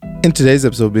In today's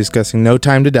episode, we'll be discussing No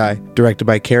Time to Die, directed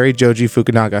by Cary Joji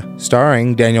Fukunaga,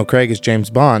 starring Daniel Craig as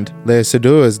James Bond, Léa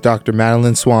Seydoux as Dr.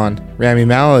 Madeline Swan, Rami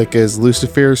Malek as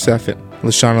Lucifer Seffin,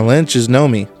 Lashana Lynch as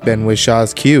Nomi, Ben Whishaw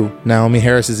as Q, Naomi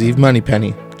Harris as Eve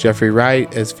Moneypenny, Jeffrey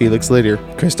Wright as Felix Leiter,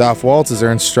 Christoph Waltz as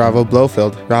Ernst Stravo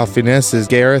Blofeld, Ralph Fiennes as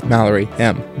Gareth Mallory,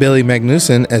 M, Billy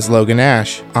Magnussen as Logan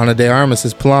Ash, Ana de Armas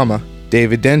as Paloma,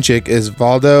 David Dencik as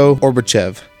Valdo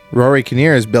Orbachev, Rory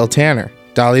Kinnear as Bill Tanner,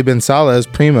 Dali Ben Salah as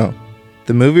Primo.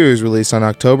 The movie was released on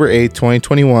October 8,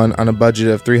 2021 on a budget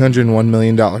of $301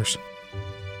 million.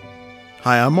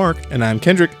 Hi, I'm Mark, And I'm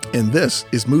Kendrick. and this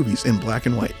is Movies in Black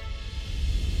and White.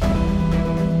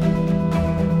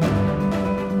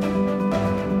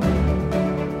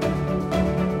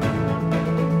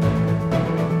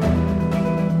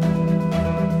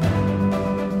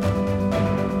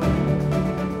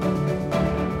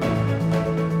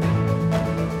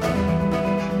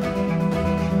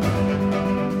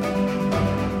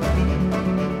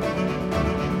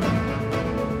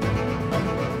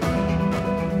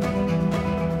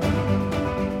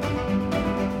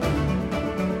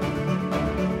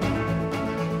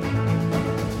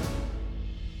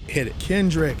 Hit it.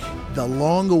 Kendrick, the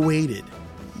long-awaited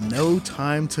No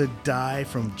Time to Die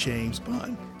from James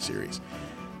Bond series.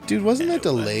 Dude, wasn't that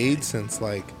delayed since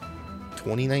like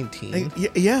 2019?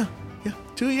 Yeah.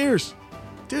 2 years.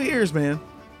 2 years, man.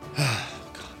 God,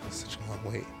 that's such a long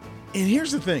wait. And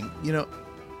here's the thing,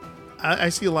 I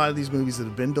see a lot of these movies that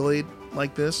have been delayed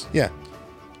like this. Yeah.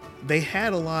 They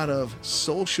had a lot of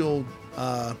social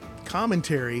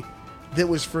commentary that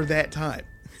was for that time.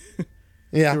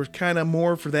 Yeah. There was kind of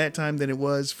more for that time than it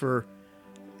was for,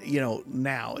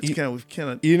 now. It's we've kind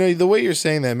of. You know, the way you're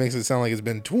saying that makes it sound like it's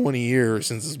been 20 years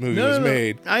since this movie was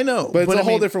made. I know. But it's a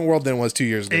whole different world than it was 2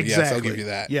 years ago. Exactly. Yes, I'll give you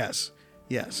that. Yes.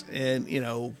 And,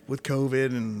 with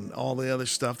COVID and all the other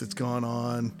stuff that's gone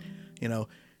on,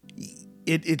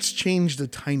 it's changed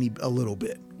a little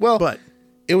bit. Well, but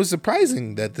it was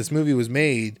surprising that this movie was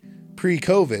made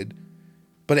pre-COVID,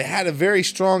 but it had a very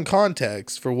strong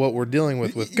context for what we're dealing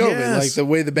with COVID. Yes. Like the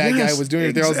way the bad guy was doing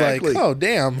it there, I was like, oh,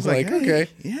 damn. It's Like, hey, okay.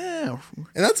 Yeah.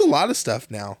 And that's a lot of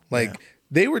stuff now. Like,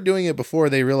 they were doing it before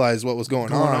they realized what was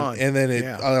going on. And then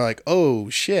they're like, oh,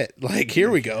 shit. Like, here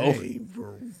we go. Hey,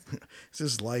 is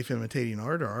this life imitating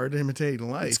art or art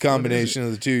imitating life? It's a combination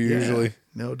of the two, usually. Yeah,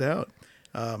 no doubt.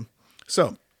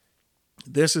 So,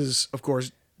 this is, of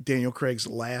course, Daniel Craig's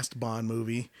last Bond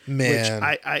movie. Man.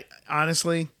 Which I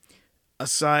honestly,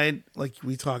 aside, like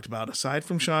we talked about, aside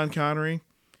from Sean Connery,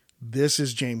 this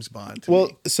is James Bond to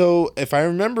me. So if I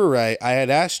remember right, I had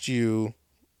asked you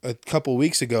a couple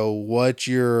weeks ago what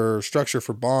your structure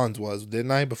for Bonds was,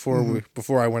 didn't I?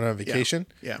 Before I went on vacation.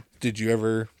 Yeah. Did you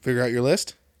ever figure out your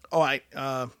list? Oh, I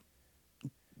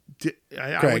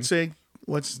would say,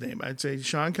 what's his name? I'd say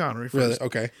Sean Connery first. Really?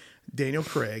 Okay. Daniel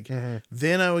Craig.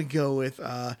 Then I would go with,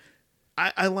 I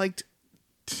liked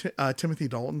Timothy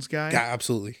Dalton's guy. Yeah,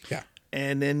 absolutely. Yeah.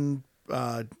 And then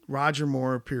Roger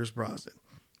Moore, Pierce Brosnan.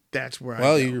 That's where I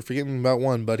Well, go. you're forgetting about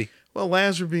one, buddy. Well,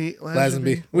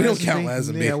 Lazenby. We don't count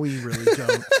Lazenby. Yeah, we really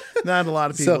don't. Not a lot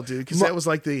of people do, because that was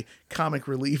like the comic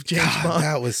relief James Bond.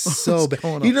 That was so bad.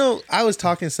 I was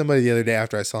talking to somebody the other day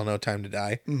after I saw No Time to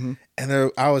Die,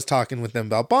 and I was talking with them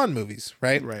about Bond movies,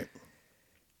 right? Right.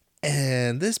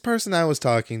 And this person I was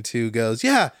talking to goes,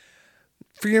 yeah,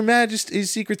 For Your Majesty's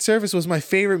Secret Service was my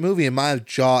favorite movie, and my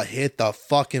jaw hit the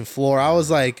fucking floor. I was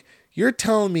like, you're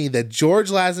telling me that George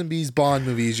Lazenby's Bond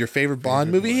movie is your favorite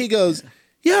Bond movie? He goes,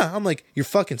 yeah. I'm like, you're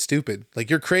fucking stupid.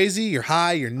 Like, you're crazy, you're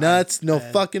high, you're nuts, no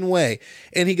fucking way.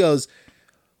 And he goes,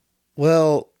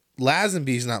 well,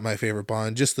 Lazenby's not my favorite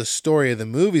Bond, just the story of the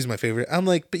movie's my favorite. I'm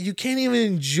like, but you can't even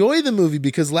enjoy the movie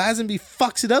because Lazenby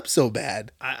fucks it up so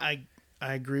bad. I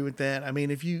agree with that. I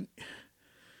mean, if you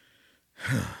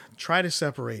try to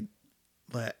separate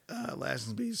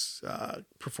Lazenby's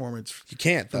performance, You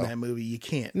can't, from though. that movie, you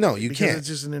can't. No, you because can't. It's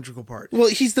just an integral part. Well,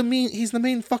 he's the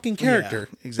main fucking character.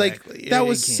 Yeah, exactly. Like, Yeah, that you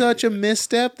was can't such do a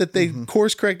misstep that they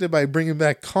course corrected by bringing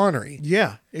back Connery.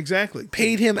 Yeah, exactly.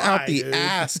 Paid him out the dude.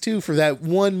 ass too for that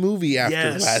one movie after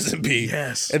Lazenby.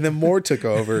 Yes. And then Moore took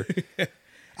over.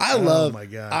 my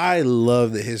God. I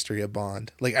love the history of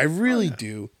Bond. Like, I really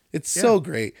do. It's so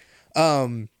great.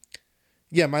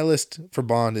 Yeah, my list for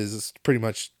Bond is pretty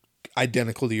much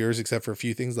identical to yours, except for a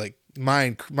few things. Like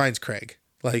mine's Craig.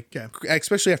 Like,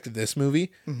 especially after this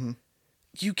movie,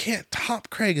 you can't top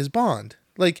Craig as Bond.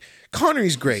 Like,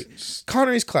 Connery's great.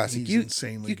 Connery's classic. He's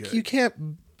insanely good. You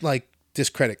can't like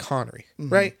discredit Connery,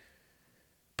 right?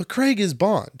 But Craig is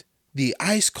Bond. The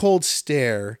ice cold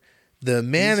stare, the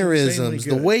mannerisms,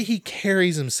 the way he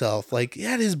carries himself, like,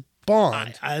 that is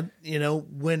Bond.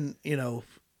 when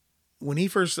when he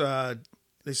first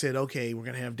they said, okay, we're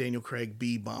gonna have Daniel Craig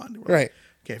be Bond. We're Right. like,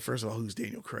 okay, first of all, who's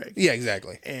Daniel Craig? Yeah,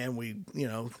 exactly. And we,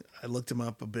 I looked him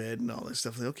up a bit and all this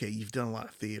stuff. Like, okay, you've done a lot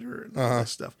of theater and all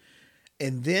this stuff.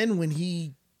 And then when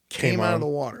he came out of the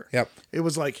water, it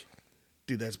was like,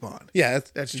 dude, that's Bond. Yeah,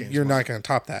 that's James You're Bond. not going to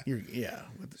top that. Yeah.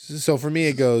 So for me,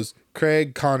 it goes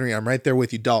Craig, Connery. I'm right there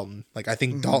with you, Dalton. Like, I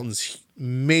think Dalton's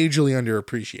majorly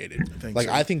underappreciated.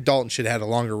 I think Dalton should have had a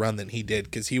longer run than he did,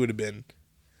 because he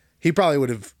probably would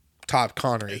have topped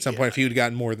Connery at some point if he would have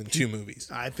gotten more than 2 movies.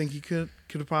 I think he could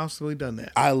have possibly done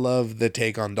that. I love the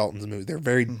take on Dalton's movies. They're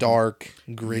very dark,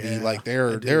 gritty. Yeah,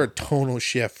 they're a tonal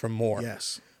shift from Moore.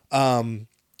 Yes. I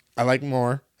like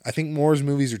Moore. I think Moore's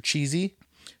movies are cheesy.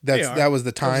 That was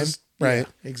the time, right?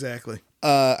 Yeah, exactly.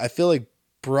 I feel like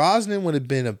Brosnan would have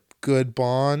been a good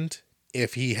Bond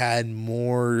if he had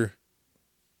more.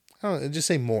 I don't know, just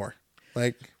say more.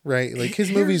 Like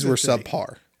his movies were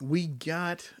subpar.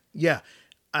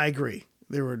 I agree.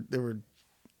 They were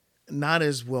not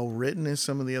as well written as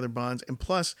some of the other Bonds, and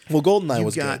plus, GoldenEye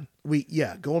was good.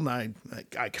 GoldenEye,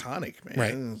 iconic, man.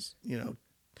 Right. It was,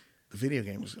 the video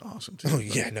game was awesome too. Oh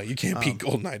yeah, no, you can't beat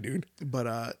GoldenEye, dude.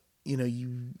 But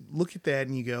you look at that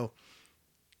and you go,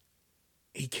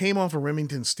 he came off of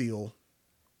Remington Steele,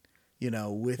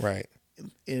 with right,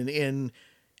 and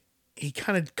he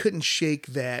kind of couldn't shake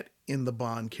that in the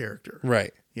Bond character,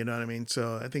 right. You know what I mean?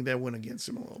 So I think that went against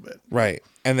him a little bit. Right.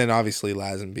 And then obviously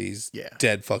Lazenby's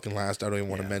dead fucking last. I don't even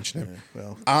want to mention him.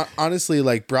 Well, honestly,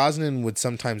 like Brosnan would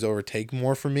sometimes overtake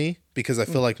Moore for me, because I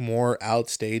feel like Moore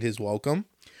outstayed his welcome.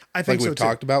 I think we've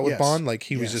talked about with Bond. Like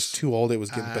he was just too old. It was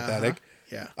getting pathetic.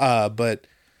 Yeah. But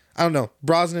I don't know.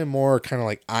 Brosnan and Moore are kind of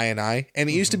like I and I. And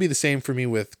it used to be the same for me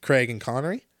with Craig and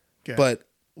Connery. Okay. But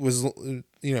was,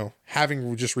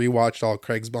 having just rewatched all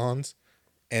Craig's Bonds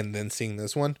and then seeing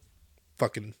this one,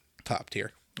 fucking top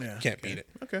tier. Yeah. Can't beat it.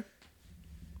 Okay.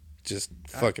 Just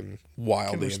fucking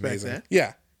wildly amazing. That.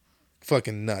 Yeah.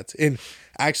 Fucking nuts. And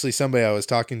actually somebody I was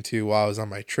talking to while I was on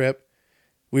my trip,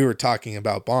 we were talking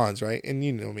about Bonds, right? And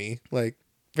you know me, like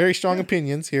very strong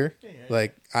opinions here. Yeah.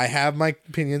 Like I have my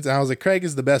opinions, and I was like, Craig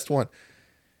is the best one.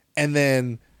 And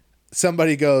then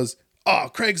somebody goes,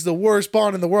 oh, Craig's the worst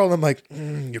Bond in the world. I'm like,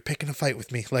 you're picking a fight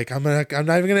with me. Like, I'm not even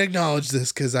going to acknowledge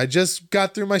this, because I just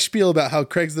got through my spiel about how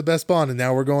Craig's the best Bond, and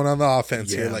now we're going on the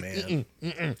offense here. Like,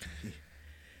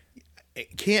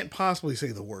 It can't possibly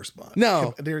say the worst Bond.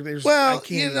 No. Everybody's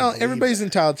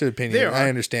entitled to opinion. I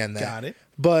understand that. Got it.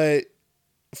 But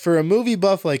for a movie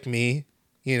buff like me,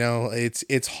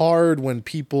 it's hard when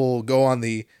people go on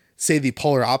the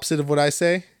polar opposite of what I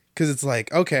say. Because it's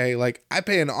like, okay, like I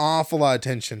pay an awful lot of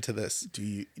attention to this. Do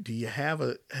you have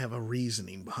a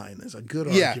reasoning behind this? A good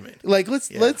argument? Like let's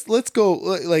go.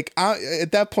 Like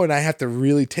at that point, I have to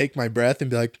really take my breath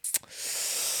and be like,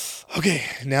 okay,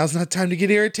 now's not time to get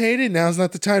irritated. Now's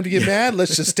not the time to get mad.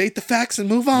 Let's just state the facts and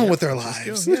move on with our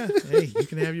lives. Yeah, hey, you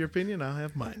can have your opinion. I'll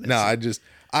have mine.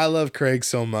 I love Craig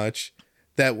so much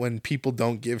that when people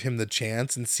don't give him the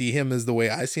chance and see him as the way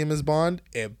I see him as Bond,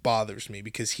 it bothers me,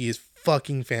 because he is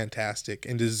fucking fantastic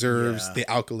and deserves the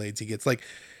accolades he gets. Like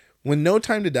when No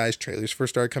Time to Die's trailers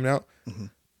first started coming out,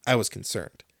 I was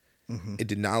concerned. It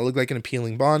did not look like an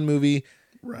appealing Bond movie.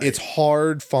 Right. It's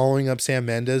hard following up Sam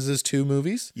Mendes's 2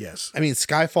 movies. Yes. I mean,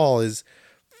 Skyfall is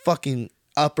fucking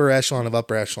upper echelon of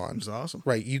upper echelon. It's awesome.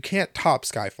 Right. You can't top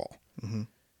Skyfall. And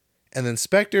then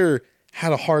Spectre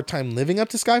had a hard time living up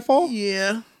to Skyfall.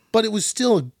 Yeah. But it was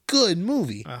still a good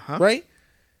movie. Right?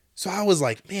 So I was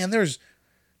like, man, there's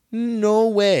no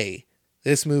way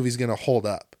this movie's going to hold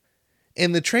up.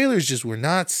 And the trailers just were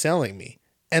not selling me.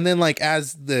 And then like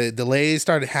as the delays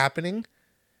started happening,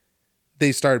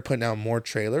 they started putting out more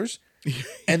trailers.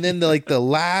 And then the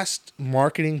last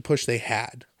marketing push they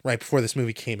had right before this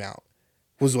movie came out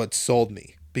was what sold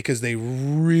me, because they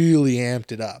really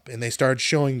amped it up and they started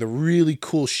showing the really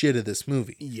cool shit of this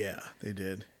movie. Yeah, they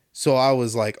did. So I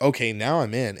was like, okay, now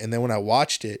I'm in. And then when I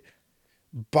watched it,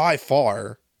 by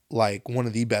far, like one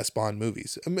of the best Bond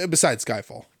movies besides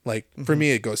Skyfall. Like for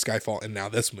me, it goes Skyfall and now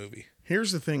this movie.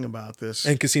 Here's the thing about this,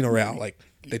 and Casino Royale, like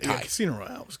they tied. Yeah, Casino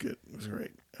Royale was good. It was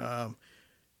great.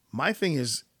 My thing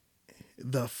is,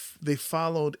 they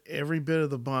followed every bit of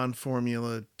the Bond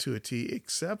formula to a T,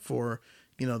 except for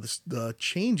the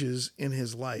changes in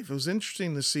his life. It was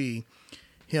interesting to see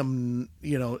him,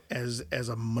 as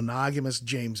a monogamous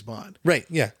James Bond. Right.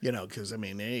 Yeah. Because I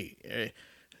mean, hey,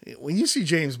 when you see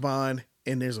James Bond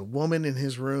and there's a woman in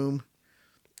his room,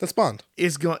 That's Bond.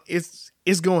 it's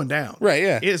going down. Right,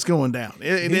 yeah. It's going down.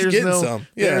 He's getting some.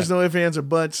 Yeah. There's no ifs, ands, or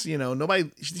buts. Nobody.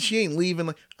 She ain't leaving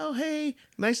like, oh hey,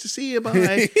 nice to see you.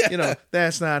 Bye. Yeah.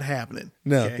 That's not happening.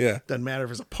 No, yeah. Doesn't matter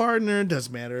if it's a partner.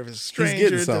 Doesn't matter if it's a getting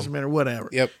stranger. some. Doesn't matter whatever.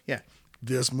 Yep. Yeah.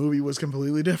 This movie was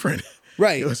completely different.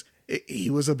 Right. He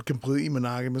was a completely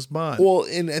monogamous Bond. Well,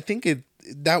 and I think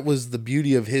that was the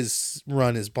beauty of his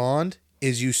run as Bond,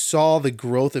 is you saw the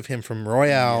growth of him from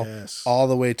Royale Yes. all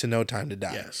the way to No Time to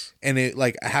Die. Yes. And it,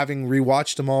 like, having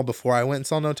rewatched them all before I went and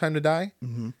saw No Time to Die,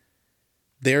 Mm-hmm.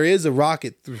 there is a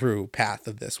rocket through path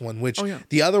of this one, which Oh, yeah.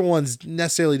 the other ones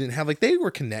necessarily didn't have. Like, they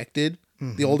were connected,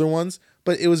 the older ones,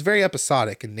 but it was very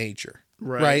episodic in nature.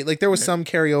 Right. Like, there was some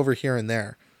carryover here and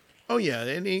there. Oh yeah,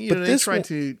 and they this tried one-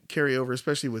 to carry over,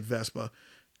 especially with Vespa.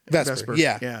 Vesper,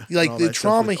 yeah. and Like all the that stuff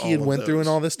trauma with he had all of went through and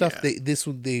those. all this stuff, Yeah.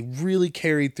 they really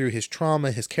carried through his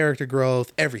trauma, his character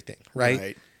growth, everything, right?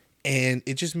 Right. And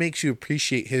it just makes you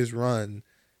appreciate his run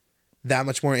that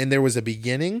much more. And there was a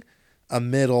beginning, a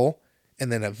middle,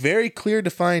 and then a very clear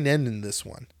defined end in this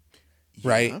one.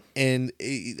 Right? Yeah. And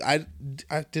I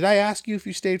did I ask you if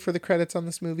you stayed for the credits on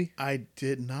this movie? I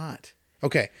did not.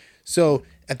 Okay. So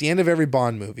at the end of every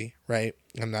Bond movie, right?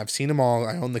 And I've seen them all.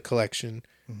 I own the collection.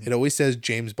 It always says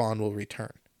James Bond will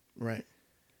return. Right.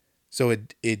 So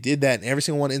it did that in every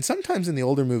single one. And sometimes in the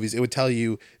older movies, it would tell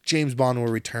you James Bond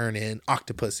will return in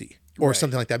Octopussy or Right.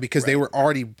 something like that, because they were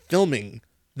already filming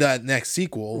that next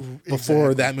sequel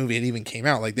before that movie had even came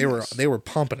out. Like they were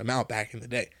pumping them out back in the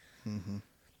day.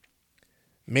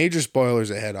 Major spoilers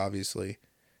ahead, obviously.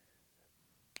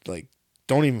 Like,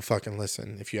 don't even fucking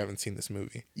listen if you haven't seen this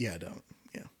movie. Yeah, I don't.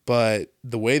 Yeah. But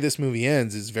the way this movie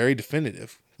ends is very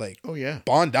definitive. Like, Oh yeah.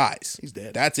 Bond dies. He's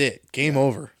dead. That's it. Game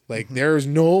over. Like, there's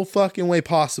no fucking way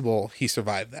possible he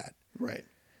survived that. Right.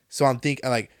 So I'm thinking,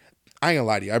 like, I ain't gonna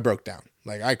lie to you. I broke down.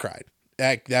 Like, I cried.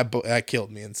 That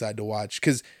killed me inside to watch,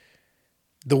 because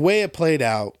the way it played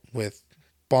out with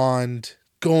Bond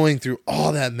going through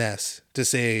all that mess to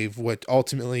save what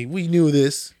ultimately we knew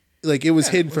this. Like, it was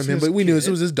Yeah, hidden it from was him, his but we knew this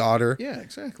kid. was his daughter Yeah,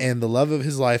 exactly. and the love of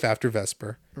his life after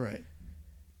Vesper. Right.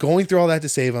 Going through all that to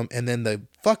save him, and then the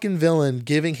fucking villain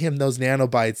giving him those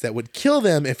nanobites that would kill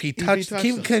them if he touched, touched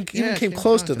even them. came Came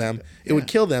close to contact them, it. it would Yeah.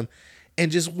 kill them. And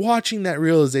just watching that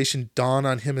realization dawn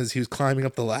on him as he was climbing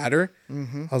up the ladder,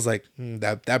 I was like,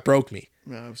 that broke me.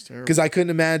 No, it was terrible. Because I couldn't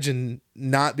imagine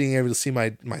not being able to see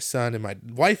my son and my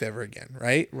wife ever again,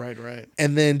 right? Right.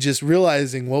 And then just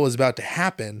realizing what was about to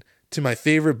happen to my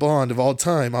favorite Bond of all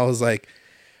time, I was like,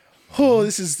 oh,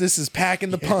 this is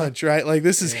packing the punch, right? Like,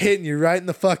 this is hitting you right in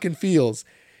the fucking feels.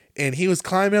 And he was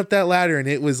climbing up that ladder, and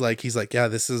it was like, he's like, yeah,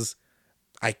 it's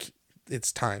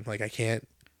time. Like, I can't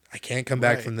come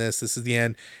back Right. from this. This is the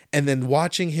end. And then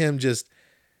watching him just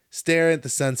stare at the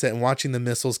sunset and watching the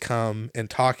missiles come and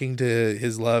talking to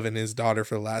his love and his daughter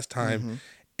for the last time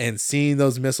and seeing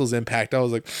those missiles impact, I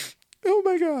was like, oh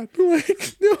my God.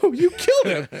 Like, no, you killed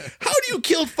him. How do you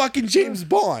kill fucking James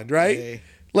Bond, right? Hey.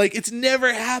 Like, it's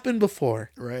never happened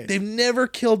before. Right. They've never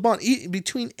killed Bond.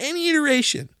 Between any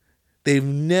iteration, they've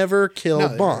never killed No,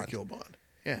 they Bond. never killed Bond.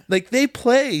 Yeah. Like,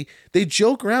 they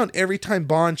joke around every time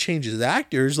Bond changes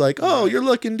actors, like, oh, you're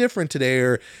looking different today,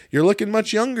 or you're looking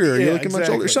much younger, or Yeah, you're looking much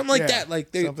older, exactly. something like Yeah. that.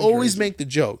 Like, they Something always crazy. make the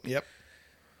joke. Yep.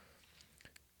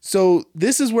 So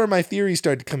this is where my theories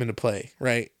started to come into play,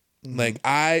 right? Like,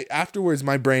 afterwards,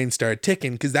 my brain started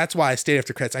ticking, because that's why I stayed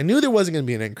after credits. I knew there wasn't going to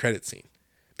be an end credit scene,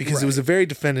 because it was a very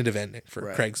definitive ending for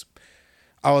Right. Craig's.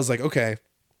 I was like, okay,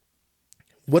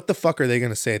 what the fuck are they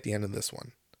going to say at the end of this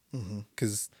one?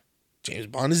 Because James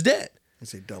Bond is dead. I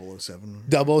say 007.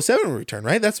 007 will return,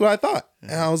 right? That's what I thought.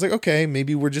 And I was like, okay,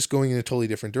 maybe we're just going in a totally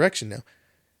different direction now.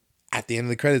 At the end of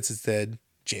the credits, it said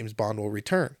James Bond will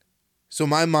return. So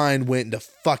my mind went into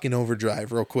fucking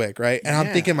overdrive real quick, right? And I'm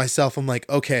Yeah. thinking to myself, I'm like,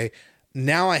 okay,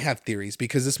 now I have theories,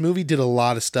 because this movie did a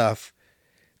lot of stuff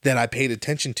that I paid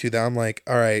attention to that I'm like,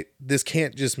 all right, this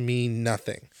can't just mean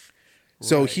nothing.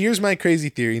 So here's my crazy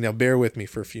theory. Now bear with me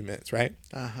for a few minutes, right?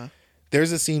 Uh-huh.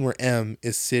 There's a scene where M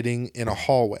is sitting in a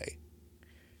hallway,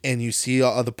 and you see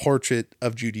the portrait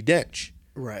of Judi Dench.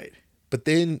 Right. But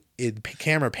then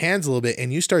camera pans a little bit,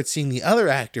 and you start seeing the other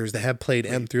actors that have played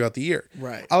M throughout the year.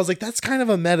 Right. I was like, that's kind of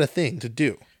a meta thing to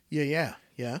do. Yeah.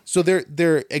 So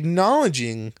they're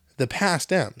acknowledging the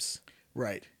past M's.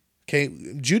 Right. Okay,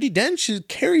 Judi Dench is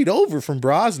carried over from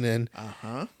Brosnan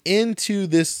Uh-huh. into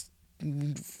this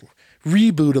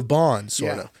reboot of Bond,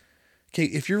 sort Yeah. of. Okay,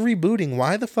 if you're rebooting,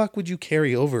 why the fuck would you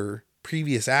carry over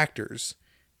previous actors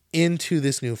into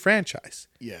this new franchise?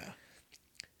 Yeah.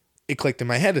 It clicked in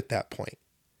my head at that point.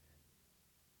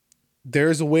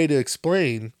 there's a way to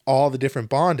explain all the different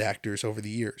Bond actors over the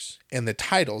years and the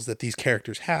titles that these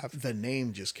characters have. The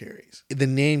name just carries. The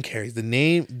name carries. The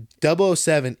name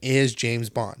 007 is James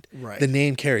Bond. Right. The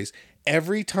name carries.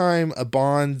 Every time a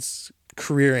Bond's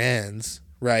career ends,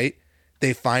 right,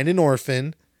 they find an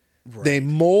orphan. Right. They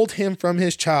mold him from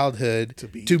his childhood to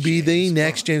be the James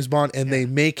next Bond. James Bond, and they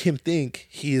make him think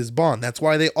he is Bond. That's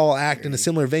why they all act in a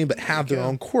similar vein, but have their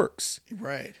own quirks.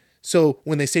 Right. So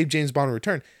when they say James Bond will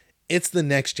return, it's the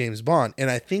next James Bond.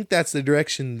 And I think that's the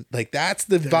direction, like that's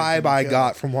the vibe I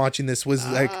got from watching this was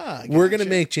like, we're going to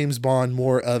make James Bond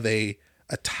more of a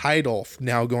title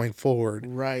now going forward.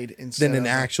 Right. Than an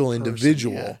actual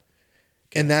individual. Yeah.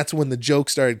 And that's when the joke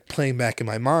started playing back in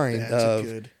my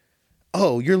mind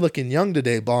oh, you're looking young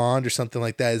today, Bond, or something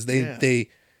like that. Is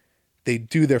they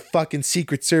do their fucking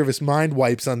Secret Service mind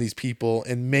wipes on these people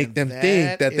and make them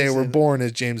think that they were born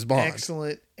as James Bond.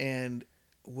 Excellent and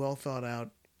well thought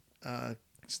out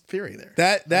theory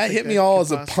there. That hit me all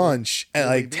as a punch at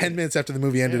like 10 minutes after the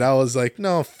movie ended. I was like,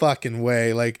 no fucking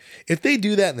way. Like, if they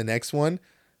do that in the next one,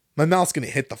 my mouth's going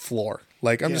to hit the floor.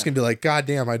 Like, I'm just going to be like, God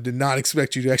damn, I did not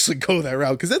expect you to actually go that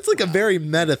route. Because that's like a very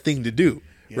meta thing to do,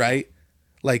 right?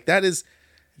 Like, that is...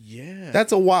 Yeah.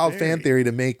 That's a wild fan theory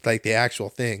to make like the actual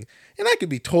thing. And I could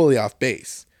be totally off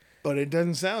base. But it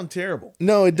doesn't sound terrible.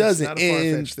 No, it doesn't. It's not a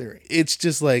far-fetched theory. It's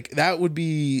just like, that would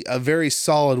be a very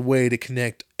solid way to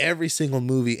connect every single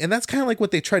movie. And that's kind of like what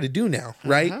they try to do now,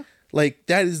 right? Like,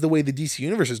 that is the way the DC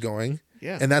Universe is going.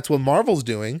 Yeah. And that's what Marvel's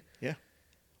doing. Yeah.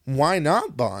 Why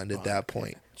not Bond at that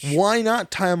point? Why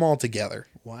not tie them all together?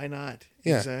 Why not?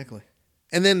 Yeah. Exactly.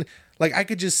 And then, like, I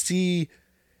could just see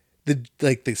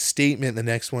the statement in the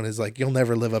next one is like, you'll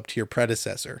never live up to your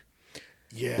predecessor.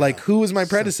 Yeah. Like, who was my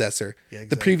predecessor? Exactly.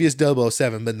 The previous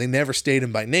 007, but they never stayed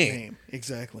him by name.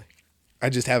 Exactly. I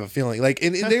just have a feeling. Like,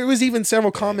 and there was even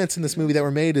several comments in this movie that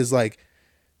were made is like,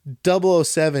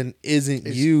 007 isn't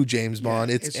you, James Bond.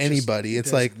 It's anybody.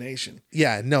 It's like,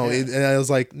 yeah, no. And I was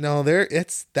like, no,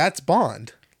 that's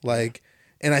Bond. Like,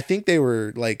 and I think they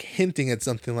were like hinting at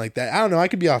something like that. I don't know. I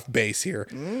could be off base here,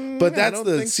 but that's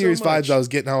the serious vibes I was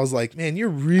getting. I was like, man, you're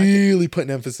really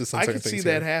putting emphasis on certain things. I could see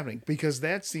that happening because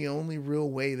that's the only real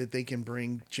way that they can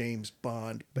bring James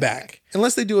Bond back.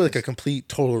 Unless they do like a complete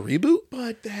total reboot.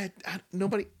 But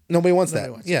nobody wants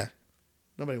that. Yeah.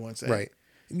 Nobody wants that. Right.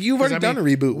 You've already done a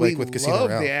reboot like with Casino Royale.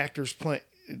 We love the actors playing.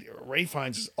 Ray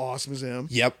Fiennes is awesome as him.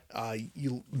 Yep.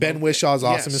 Ben Wishaw's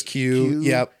awesome as Q.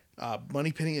 Yep.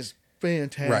 Moneypenny is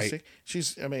fantastic. Right.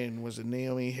 She's, was it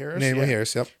Naomi Harris? Naomi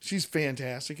Harris, yep. She's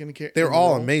fantastic in the character. They're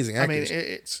all amazing actors.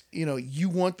 It's, you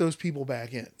want those people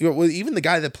back in. Well, even the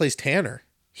guy that plays Tanner,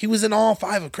 he was in all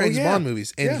 5 of Craig's Bond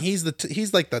movies, and he's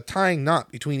like the tying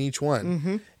knot between each one.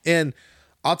 Mm-hmm. And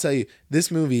I'll tell you, this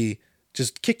movie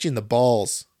just kicked you in the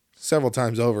balls several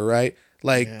times over, right?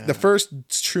 Like, the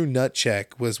first true nut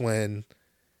check was when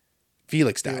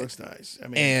Felix died. Felix dies.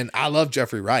 And I love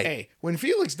Jeffrey Wright. Hey, when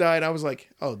Felix died, I was like,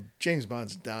 oh, James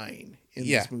Bond's dying in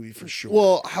this movie for sure.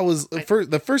 Well,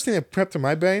 the first thing that prepped in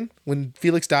my brain when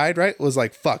Felix died, right, was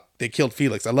like, fuck, they killed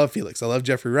Felix. I love Felix. I love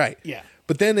Jeffrey Wright. Yeah.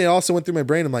 But then it also went through my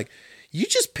brain. I'm like, you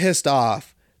just pissed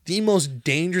off the most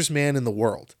dangerous man in the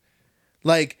world.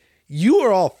 Like, you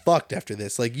are all fucked after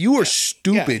this. Like, you are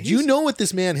stupid. You know what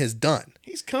this man has done.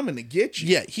 He's coming to get you.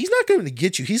 Yeah, he's not coming to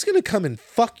get you. He's going to come and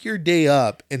fuck your day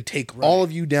up and take all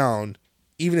of you down,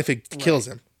 even if it kills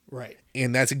him. Right.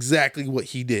 And that's exactly what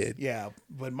he did. Yeah,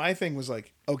 but my thing was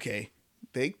like, okay,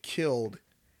 they killed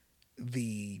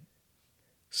the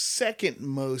second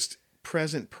most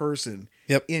present person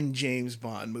in James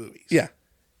Bond movies. Yeah.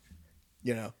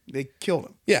 They killed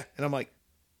him. Yeah. And I'm like,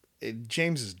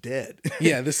 James is dead.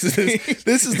 Yeah, this is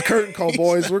the curtain call,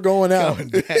 boys. We're going out.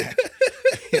 Coming back.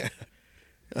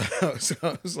 So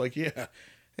I was like, yeah.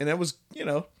 And that was,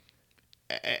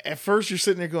 at first you're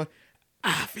sitting there going,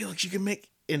 I feel like you can make,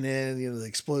 and then the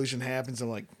explosion happens. I'm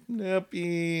like, nope,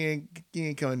 he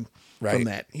ain't coming from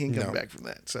that. He ain't coming back from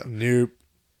that. So nope.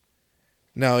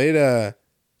 No,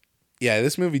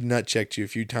 this movie nut checked you a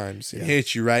few times. It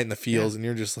hit you right in the feels, and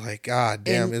you're just like, God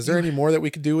damn, is there any more that we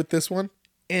could do with this one?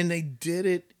 And they did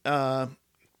it, and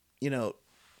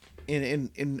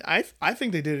I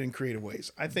think they did it in creative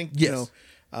ways. I think,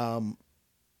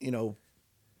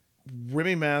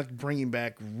 Remy Malek bringing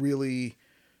back really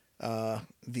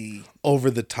the over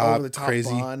the top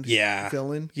crazy Bond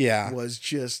villain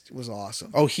was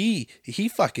awesome. Oh, he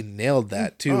fucking nailed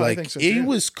that too. Like, I think so too. It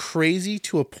was crazy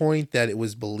to a point that it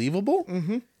was believable.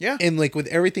 Mm-hmm. Yeah. And like with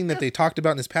everything that they talked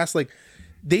about in his past, like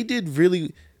they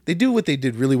do what they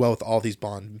did really well with all these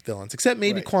Bond villains, except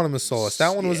maybe Quantum of Solace.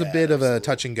 That one was a bit of a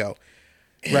touch and go.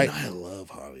 And I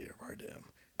love Javier Bardem.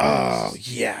 Oh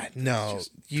yeah, no,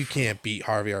 you can't beat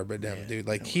Javier Bardem, dude.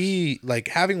 Like like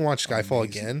having watched Skyfall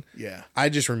again, Yeah. I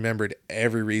just remembered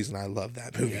every reason I love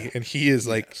that movie, and he is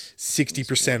like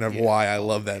 60% of why I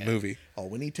love that movie. Oh,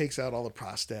 when he takes out all the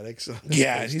prosthetics.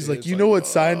 Yeah, and he's like, you know what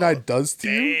cyanide does to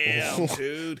you? Damn,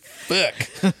 dude. Fuck.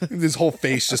 His whole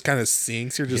face just kind of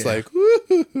sinks. You're just like,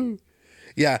 woo.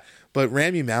 Yeah, but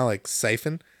Rami Malek's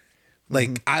Siphon,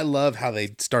 like, I love how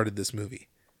they started this movie,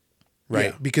 right?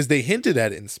 Yeah. Because they hinted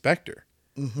at it in Spectre,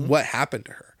 what happened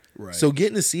to her. Right. So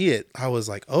getting to see it, I was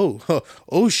like,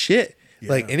 oh shit.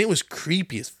 Like, and it was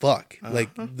creepy as fuck.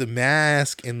 Like, the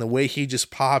mask and the way he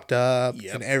just popped up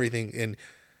and everything. And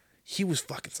he was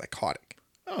fucking psychotic.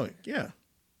 Oh, yeah.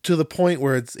 To the point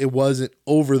where it wasn't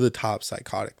over the top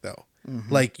psychotic though.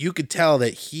 Like you could tell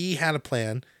that he had a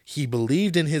plan. He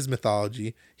believed in his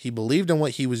mythology. He believed in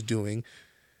what he was doing,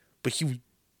 but he was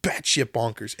batshit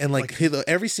bonkers. And like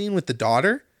every scene with the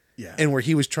daughter, and where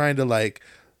he was trying to like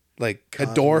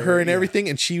adore her and everything,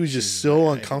 and she was just so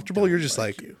uncomfortable. You're just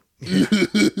like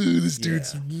this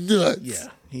dude's nuts. Yeah,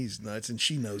 he's nuts, and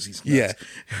she knows he's nuts.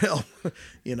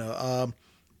 Yeah,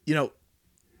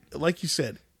 like you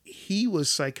said, he was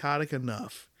psychotic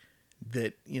enough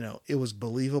that it was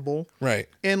believable, Right.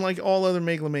 And like all other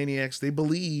megalomaniacs, they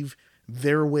believe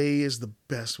their way is the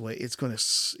best way. It's going to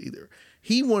either.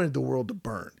 He wanted the world to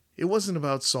burn. It wasn't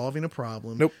about solving a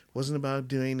problem. Nope. It wasn't about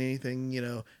doing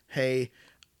anything. Hey,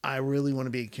 I really want to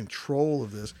be in control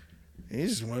of this. He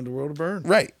just wanted the world to burn.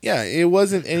 Right. Yeah. It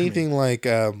wasn't anything like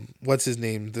what's his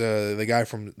name? The guy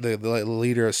from the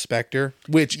leader of Spectre.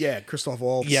 Which Christoph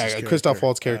Waltz. Christoph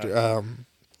Waltz character.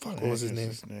 What was his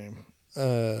name?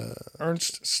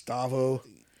 Ernst Stavo.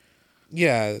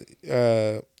 Yeah.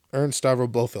 Ernst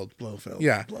Stavro Blofeld.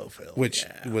 Yeah. Blofeld. Which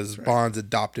was Bond's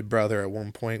adopted brother at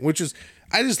one point. Which is,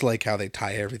 I just like how they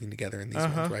tie everything together in these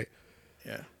ones, right?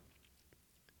 Yeah.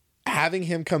 Having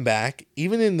him come back,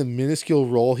 even in the minuscule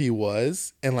role he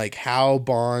was, and like how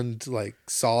Bond like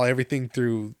saw everything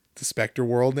through the Spectre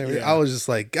world and everything, I was just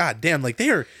like, God damn, like they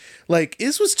are like,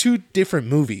 this was two different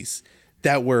movies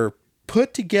that were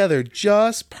put together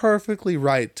just perfectly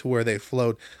right to where they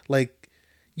flowed. Like,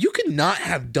 you could not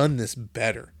have done this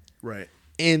better. Right.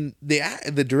 And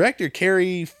the director,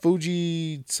 Cary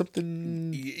Fuji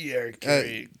something. Yeah,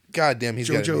 Cary. God damn, he's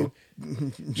got a Jojo.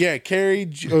 name. Yeah, Cary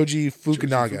Joji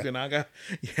Fukunaga. Fukunaga.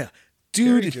 Yeah.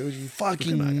 Dude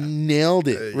fucking Fukunaga. nailed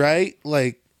it, right?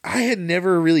 Like, I had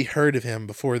never really heard of him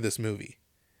before this movie.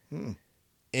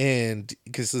 And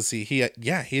because let's see,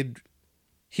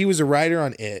 he was a writer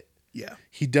on It. Yeah.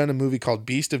 He'd done a movie called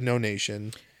Beast of No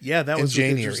Nation. Yeah, that was with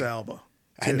January. Idris Elba.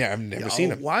 I've never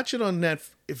seen him. Watch it on Netflix.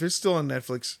 If it's still on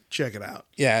Netflix, check it out.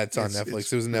 Yeah, it's on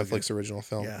Netflix. It was a really Netflix original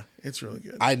film. Yeah, it's really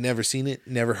good. I'd never seen it,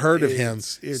 never heard of him.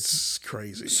 It's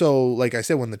crazy. So, like I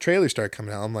said, when the trailer started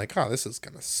coming out, I'm like, oh, this is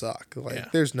going to suck.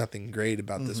 Like, there's nothing great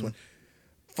about this one.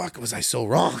 Fuck, was I so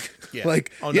wrong? Yeah.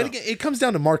 Like, it comes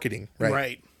down to marketing, right?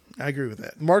 Right. I agree with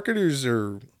that. Marketers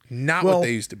are not what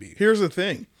they used to be. Here's the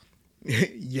thing.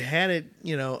 You had it,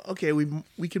 okay,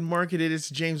 we can market it. It's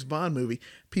a James Bond movie.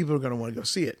 People are going to want to go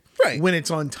see it. Right. When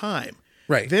it's on time.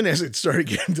 Right. Then as it started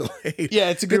getting delayed. Yeah,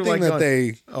 it's a good thing that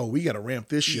they... Oh, we got to ramp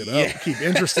this shit up. Keep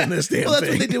interest in this damn thing. Well,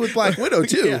 that's what they did with Black Widow,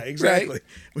 too. Yeah, exactly. Right?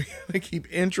 We got to keep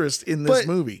interest in this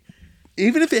movie.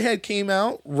 Even if it had came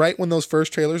out right when those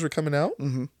first trailers were coming out,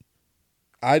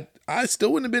 I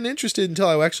still wouldn't have been interested until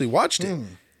I actually watched it.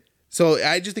 So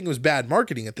I just think it was bad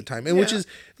marketing at the time. And which is,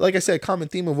 like I said, a common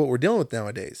theme of what we're dealing with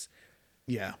nowadays.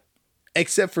 Yeah.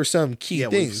 Except for some key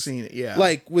things. We've seen it, yeah.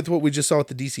 Like with what we just saw with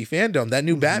the DC fandom, that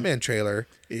new Batman trailer,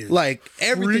 like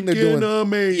everything they're doing.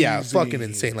 Amazing. Yeah, fucking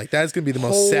insane. Like that's going to be the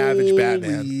most savage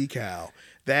Batman. Holy cow.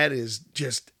 That is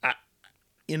just,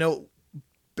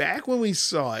 back when we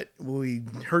saw it, when we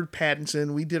heard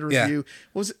Pattinson, we did a review.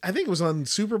 I think it was on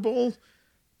Super Bowl.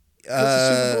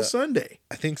 Super Bowl Sunday.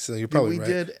 I think so. You're probably right.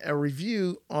 We did a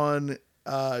review on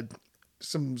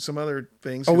some other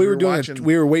things. Oh, we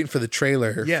were waiting for the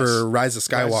trailer for Rise of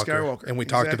Skywalker, Rise of Skywalker. And we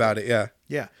talked about it. Yeah.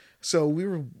 Yeah. So we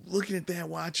were looking at that,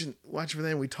 watching for that,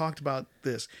 and we talked about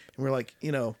this. And we're like,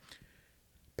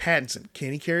 Pattinson,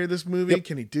 can he carry this movie? Yep.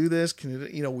 Can he do this?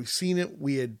 We've seen it.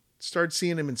 We had started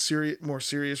seeing him in more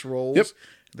serious roles,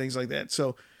 things like that.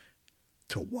 So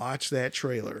to watch that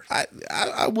trailer,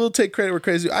 I will take credit where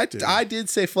credit's due. I did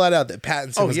say flat out that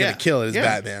Pattinson was going to kill it as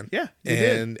Batman. Yeah,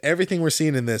 and everything we're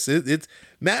seeing in this, it's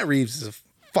Matt Reeves is a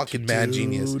fucking mad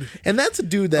genius, and that's a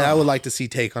dude that I would like to see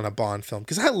take on a Bond film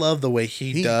because I love the way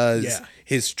he does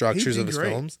his structures of his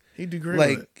films. He'd do great.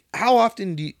 Like, how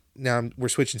often do you? Now we're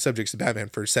switching subjects to Batman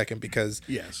for a second because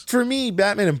for me,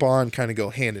 Batman and Bond kind of go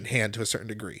hand in hand to a certain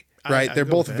degree, right? They're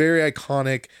both very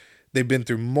iconic. They've been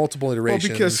through multiple Well,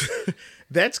 iterations. because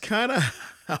that's kind of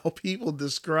how people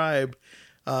describe,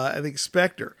 I think,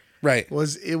 Spectre. Right.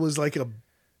 It was like a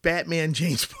Batman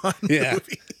James Bond Yeah.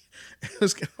 movie. It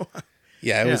was kind of,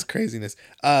 Yeah, it was craziness.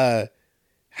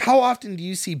 How often do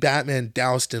you see Batman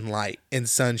doused in light and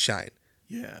sunshine?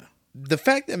 yeah. The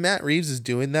fact that Matt Reeves is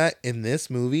doing that in this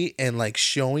movie and like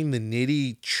showing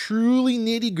the truly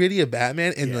nitty gritty of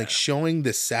Batman and like showing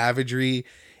the savagery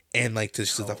and like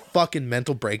just the fucking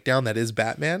mental breakdown that is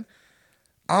Batman.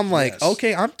 I'm like, Yes.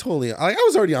 okay, I'm totally like, I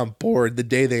was already on board the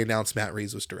day they announced Matt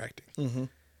Reeves was directing. Mm-hmm.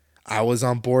 I was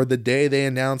on board the day they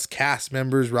announced cast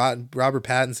members, Robert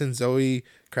Pattinson, Zoe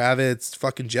Kravitz,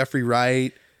 fucking Jeffrey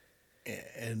Wright,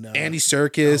 And Andy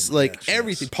Serkis, oh my like gosh,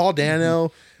 everything. yes. Paul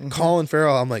Dano, Colin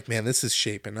Farrell. I'm like, man, this is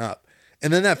shaping up.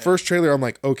 And then that first trailer, I'm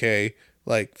like, okay,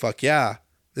 like, fuck yeah,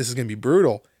 this is going to be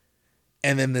brutal.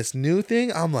 And then this new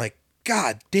thing, I'm like,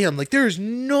 God damn, like, there's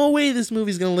no way this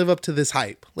movie's going to live up to this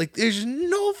hype. Like, there's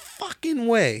no fucking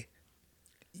way.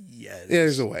 Yeah, it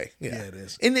There's is. a way. Yeah, Yeah, it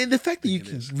is. And the fact that you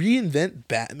can reinvent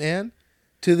Batman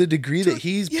to the degree that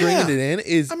he's yeah. bringing it in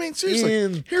is, I mean, seriously,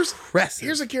 impressive.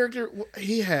 here's a character.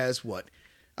 He has what?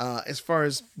 As far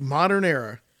as modern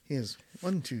era, he has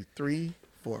 1, 2, 3,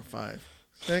 4, 5,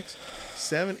 6,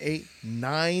 7, 8,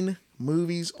 9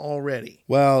 movies already.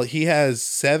 Well, he has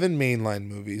 7 mainline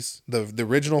movies. The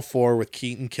original 4 with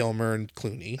Keaton, Kilmer, and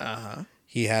Clooney. Uh-huh.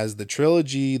 He has the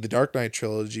trilogy, the Dark Knight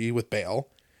trilogy with Bale.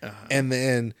 Uh-huh. And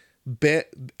then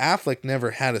Affleck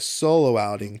never had a solo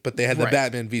outing, but they had the Right.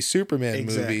 Batman v Superman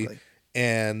movie. Exactly.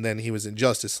 And then he was in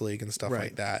Justice League and stuff like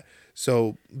Right. that.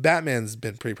 So Batman's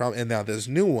been pretty prominent. And now this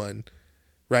new one,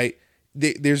 right?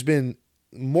 There's been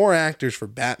more actors for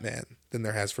Batman than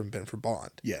there has been for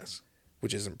Bond, Yes.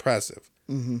 which is impressive.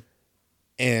 Mm-hmm.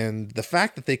 And the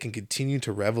fact that they can continue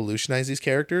to revolutionize these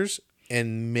characters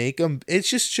and make them, it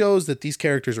just shows that these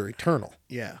characters are eternal.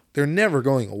 Yeah. They're never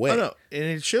going away. Oh no, and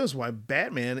it shows why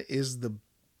Batman is the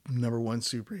number one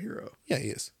superhero Yeah, he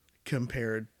is.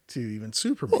 compared to even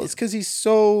Superman. Well, it's because he's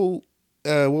so,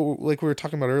 like we were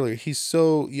talking about earlier, he's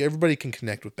so, everybody can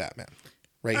connect with Batman,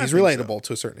 right? I He's think relatable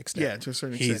to a certain extent. Yeah, to a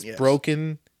certain He's extent, yes.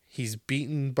 broken. He's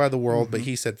beaten by the world, but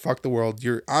he said, fuck the world.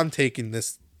 I'm taking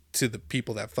this to the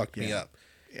people that fucked me up.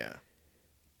 Yeah.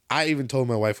 I even told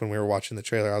my wife when we were watching the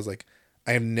trailer, I was like,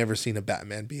 I have never seen a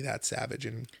Batman be that savage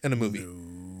in a movie.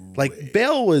 Like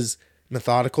Bale was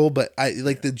methodical, but I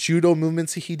like the judo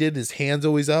movements he did, his hands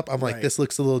always up. I'm like, Right. this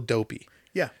looks a little dopey.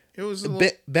 Yeah. It was a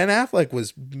little, Ben Affleck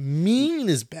was mean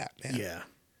as Batman. yeah.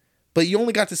 But you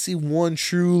only got to see one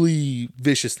truly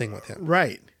vicious thing with him.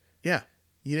 Right. Yeah.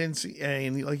 You didn't see,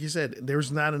 and like you said,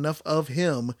 there's not enough of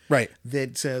him Right.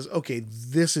 that says, okay,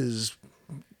 this is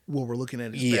what we're looking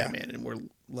at as Yeah. Batman, and we're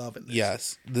loving this.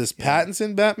 Yes. This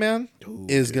Pattinson Batman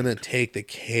is going to take the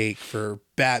cake for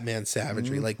Batman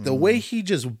savagery. Like the way he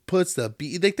just puts the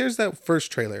beat, like there's that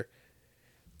first trailer,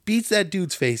 beats that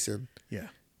dude's face in Yeah.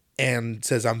 and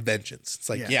says, I'm vengeance. It's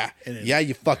like, Yeah. yeah, And it- yeah,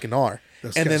 you fucking are.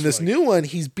 Those And then guys this like- new one,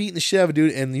 he's beating the shit out of a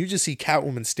dude, and you just see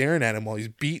Catwoman staring at him while he's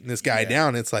beating this guy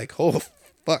down. It's like, oh,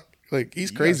 fuck. Like,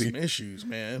 he's You got crazy. some issues,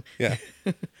 man. Yeah.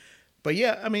 But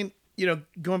yeah, I mean,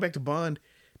 going back to Bond,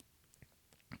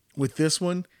 with this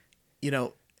one,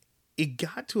 it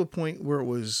got to a point where it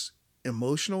was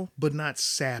emotional, but not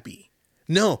sappy.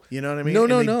 No. You know what I mean? No,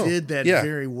 And no. they did that Yeah.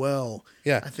 very well.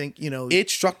 Yeah. I think, It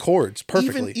struck chords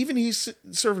perfectly. even he's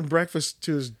serving breakfast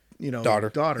to his,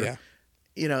 daughter. Yeah.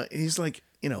 He's like,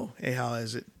 hey, how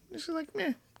is it? She's like,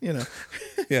 meh, Yeah.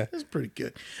 it's pretty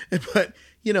good. But,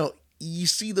 you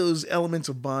see those elements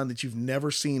of Bond that you've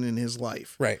never seen in his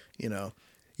life. Right. And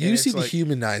You it's see the like,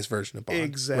 humanized version of Bond.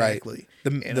 Exactly.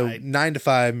 Right? And The 9 to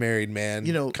 5 married man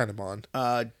kind of Bond.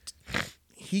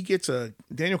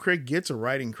 Daniel Craig gets a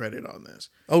writing credit on this.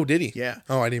 Oh, did he? Yeah.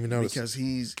 Oh, I didn't even notice. Because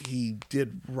he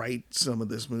did write some of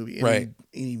this movie. And Right.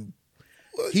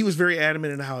 He was very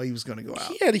adamant in how he was going to go out.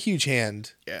 He had a huge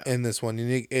hand in this one,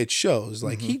 and it shows.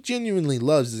 Like, he genuinely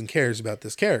loves and cares about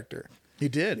this character. He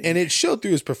did. And it showed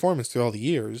through his performance through all the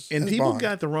years. And as people Bond.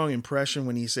 got the wrong impression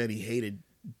when he said he hated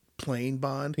playing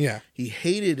Bond. Yeah. He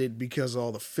hated it because of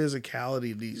all the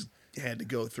physicality that he's had to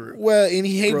go through. Well, and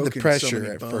he hated the Broken so pressure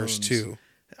many at bones. first, too.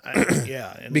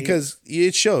 Yeah. And Because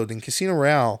it showed in Casino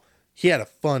Royale, he had a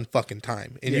fun fucking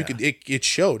time. And Yeah. it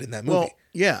showed in that movie. well,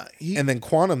 yeah. And then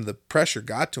Quantum, the pressure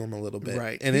got to him a little bit.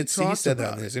 Right. And he talked said that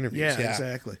about in his it. interviews. Yeah,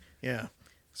 exactly. Yeah.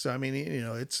 So, I mean,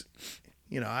 it's,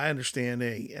 I understand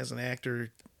as an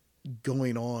actor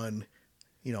going on,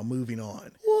 moving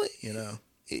on, Well,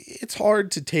 it's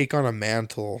hard to take on a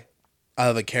mantle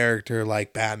of a character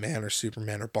like Batman or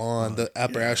Superman or Bond, the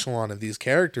upper echelon of these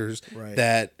characters Right.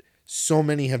 that so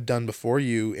many have done before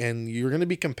you, and you're going to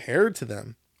be compared to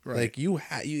them. Right. Like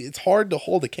it's hard to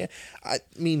hold a can. I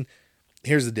mean,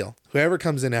 here's the deal: whoever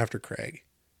comes in after Craig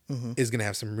is going to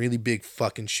have some really big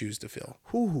fucking shoes to fill.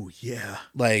 Ooh, yeah.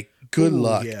 Like, good Ooh,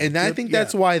 luck. yeah. And I think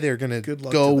that's why they're going to Good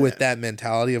luck go to with that. that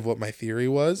mentality of what my theory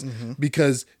was,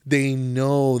 because they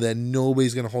know that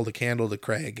nobody's going to hold a candle to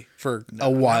Craig for a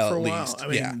Not while for at a while. least. I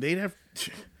mean, they'd have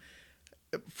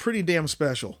pretty damn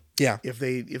special. Yeah. If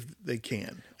they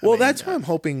can. Well, that's why I'm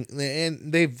hoping,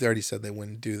 and they've already said they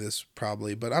wouldn't do this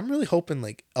probably, but I'm really hoping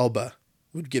like Elba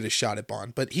would get a shot at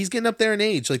Bond. But he's getting up there in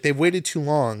age. Like, they've waited too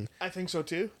long I think so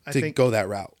too. to go that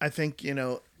route. I think, you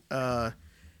know,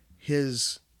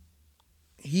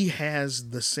 he has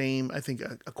the same, I think,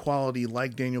 a quality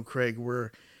like Daniel Craig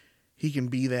where he can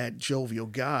be that jovial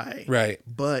guy. Right.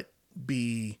 But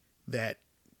be that,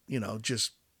 you know,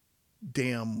 just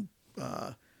damn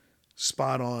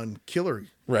spot on killer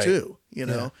Right. too, you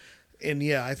know. And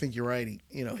yeah, I think you're right.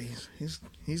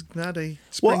 He's not a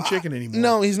spring chicken anymore.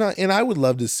 No, he's not. And I would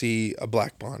love to see a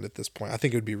Black Bond at this point. I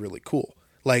think it would be really cool.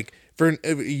 Like, for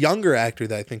a younger actor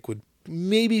that I think would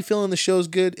maybe fill in the shows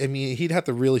good, I mean, he'd have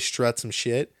to really strut some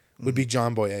shit, would be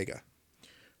John Boyega.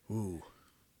 Ooh.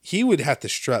 He would have to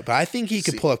strut, but I think he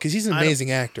could pull up because he's an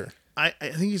amazing actor. I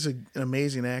think he's an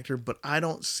amazing actor, but I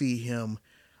don't see him.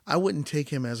 I wouldn't take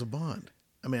him as a Bond.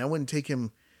 I mean, I wouldn't take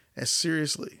him as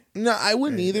seriously. No, I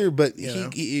wouldn't either, but know?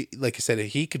 he, like I said,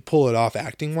 he could pull it off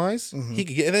acting wise. He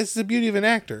could get, that's the beauty of an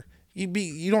actor.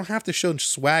 You don't have to show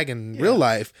swag in real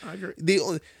life. I agree.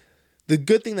 The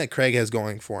good thing that Craig has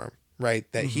going for him,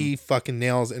 right, that he fucking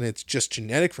nails, and it's just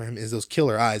genetic for him, is those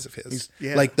killer eyes of his.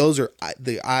 Like, those are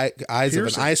the eyes of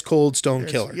an ice cold stone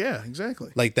killer. Yeah,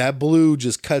 exactly. Like, that blue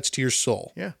just cuts to your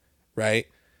soul. Yeah. Right?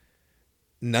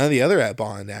 None of the other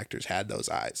Bond actors had those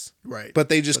eyes. Right. But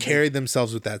they just carried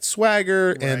themselves with that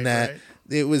swagger and that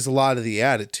it was a lot of the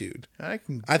attitude. I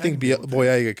think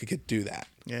Boyega could do that.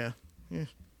 Yeah.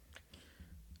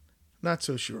 Not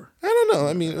so sure. I don't know.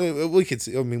 I mean, we could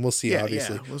see. I mean, we'll see,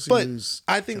 obviously. Yeah. We'll see but who's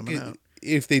I think coming out.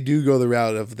 if they do go the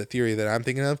route of the theory that I'm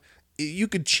thinking of, you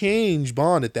could change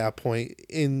Bond at that point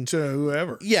into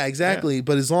whoever. Yeah, exactly. Yeah.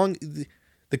 But as long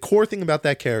the core thing about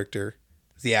that character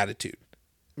is the attitude.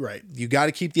 Right. You got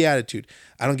to keep the attitude.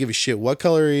 I don't give a shit what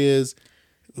color he is,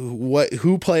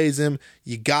 who plays him.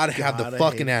 You got to have the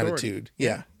fucking attitude.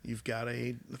 Yeah. You've got to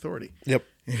hate authority. Yep.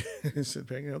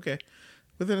 Okay.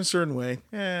 Within a certain way,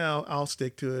 I'll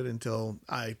stick to it until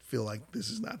I feel like this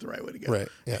is not the right way to go. Right.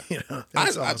 Yeah. You know,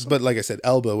 that's awesome. But like I said,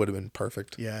 Elba would have been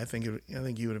perfect. Yeah, I think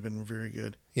you would have been very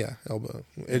good. Yeah, Elba.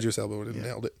 Idris Elba would have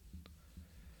nailed it.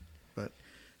 But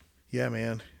yeah,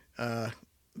 man,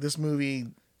 this movie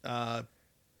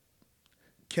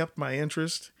kept my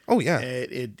interest. Oh yeah.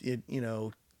 It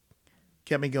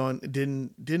kept me going. It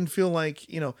didn't feel like,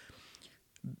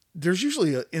 there's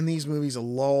usually in these movies a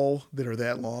lull that are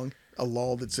that long. A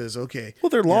lull that says, okay, well,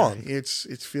 they're long. It's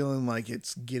feeling like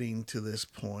it's getting to this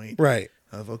point, right?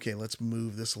 Of okay, let's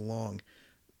move this along.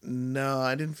 No,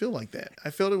 I didn't feel like that. I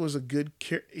felt it was a good,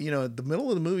 the middle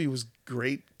of the movie was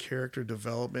great character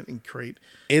development and great.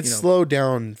 It slowed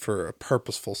down for a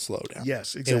purposeful slowdown.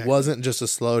 Yes, exactly. It wasn't just a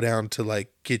slowdown to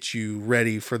like get you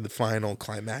ready for the final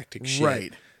climactic shit.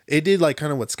 Right. It did like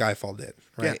kind of what Skyfall did.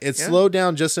 Right. Yeah. It slowed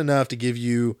down just enough to give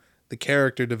you the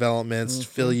character developments, to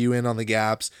fill you in on the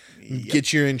gaps,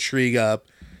 get your intrigue up,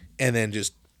 and then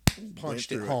just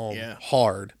punched it home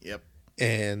hard. Yep.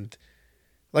 And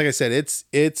like I said,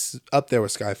 it's up there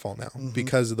with Skyfall now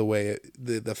because of the way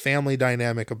the family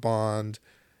dynamic of Bond,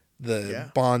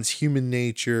 Bond's human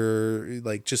nature,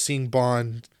 like just seeing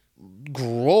Bond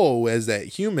grow as that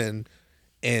human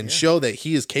and show that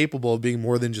he is capable of being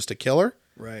more than just a killer.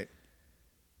 Right.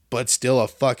 But still a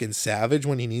fucking savage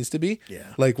when he needs to be.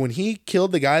 Yeah. Like when he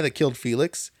killed the guy that killed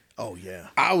Felix. Oh, yeah.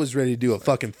 I was ready to do a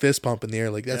fucking fist pump in the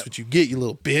air. Like, that's what you get, you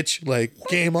little bitch. Like,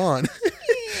 game on.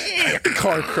 The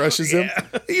car crushes him.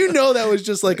 You know that was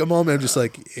just like a moment. I'm just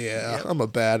like, I'm a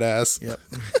badass. Yep.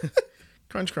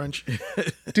 Crunch, crunch.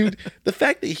 Dude, the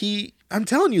fact that I'm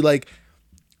telling you, like,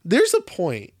 there's a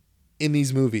point in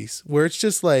these movies where it's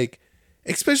just like,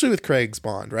 especially with Craig's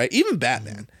Bond, right? Even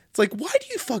Batman. It's like, why do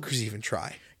you fuckers even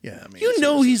try? Yeah, I mean, you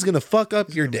know he's gonna fuck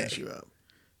up your day. Mess you up.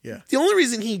 Yeah. The only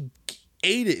reason he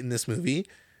ate it in this movie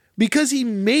because he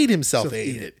made himself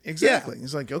eat it. Exactly. Yeah.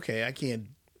 It's like, okay, I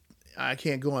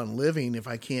can't go on living if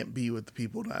I can't be with the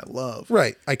people that I love.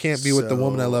 Right. I can't be with the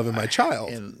woman I love and my child.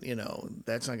 And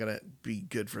that's not gonna be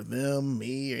good for them,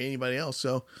 me, or anybody else.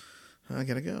 So I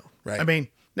gotta go. Right. I mean,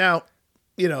 now,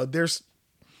 there's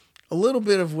a little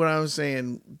bit of what I was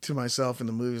saying to myself in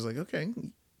the movie is like, okay,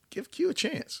 give Q a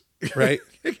chance. right?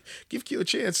 Give Q a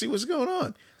chance. See what's going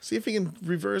on. See if he can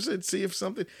reverse it. See if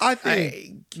something. I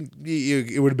think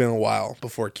it would have been a while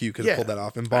before Q could have pulled that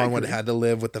off, and Bond would have had to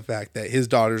live with the fact that his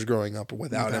daughter's growing up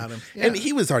without him. Yeah. And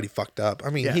he was already fucked up. I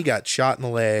mean, he got shot in the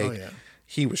leg. Oh, yeah.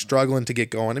 He was struggling to get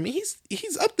going. I mean,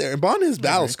 he's up there, and Bond has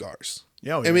battle scars.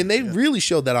 Oh, yeah. I mean, they really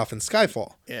showed that off in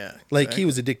Skyfall. Yeah, like he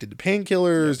was addicted to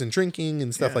painkillers and drinking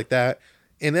and stuff like that.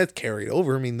 And that carried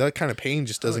over. I mean, that kind of pain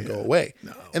just doesn't go away.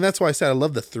 No. And that's why I said I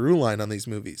love the through line on these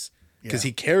movies. Because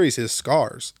he carries his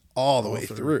scars all the way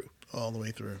through. All the way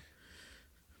through.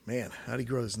 Man, how'd he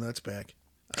grow his nuts back?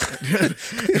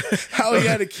 How he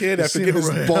had a kid after getting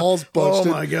his balls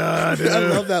busted. Oh, my God. I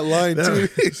love that line, too.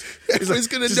 Everybody's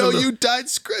going to know you died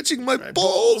scratching my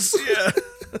balls. Yeah.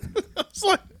 I was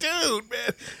like, dude,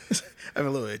 man. I have a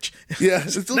little itch. Yeah.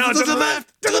 No, to the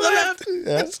left. To the left.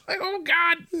 Yeah. It's like, oh,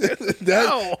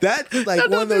 God. That's like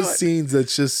one of those scenes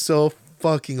that's just so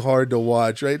fucking hard to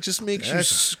watch, right? It just makes you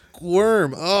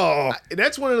squirm. Oh.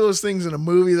 That's one of those things in a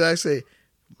movie that I say,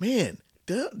 man,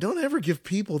 don't ever give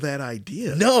people that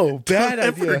idea. No, bad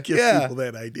idea. Don't ever give people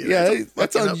that idea. Yeah,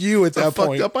 that's on you at that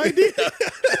point. Fucked up idea.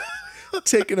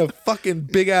 Taking a fucking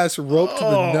big ass rope to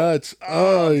the nuts.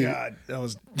 Oh, God. That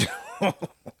was... That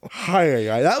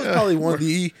was probably one of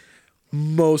the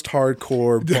most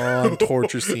hardcore Bond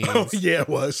torture scenes. Oh, yeah, it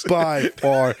was. By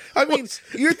far. I mean,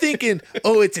 you're thinking,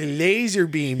 oh, it's a laser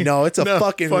beam. No, it's a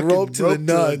fucking rope to the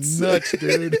nuts.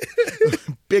 Dude.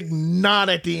 Big knot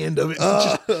at the end of it.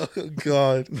 Oh,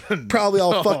 God. Probably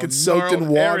all fucking soaked in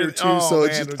water, too. So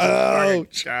it's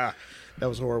just, that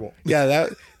was horrible. Yeah,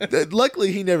 that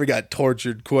luckily he never got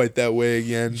tortured quite that way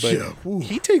again, but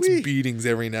he takes beatings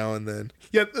every now and then.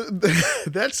 Yeah,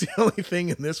 that's the only thing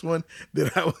in this one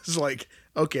that I was like,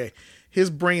 okay, his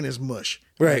brain is mush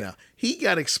right now. He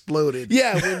got exploded.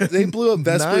 Yeah, when they blew up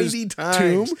Vesper's 90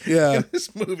 times in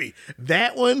this movie.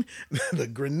 That one, the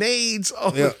grenades,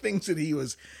 all the things that he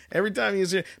was, every time he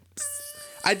was here.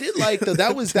 I did like, though,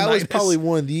 that was probably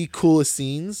one of the coolest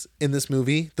scenes in this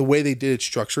movie. The way they did it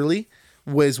structurally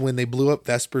was when they blew up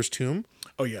Vesper's tomb.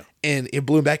 Oh, yeah. And it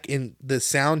blew back, and the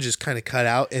sound just kind of cut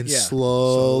out and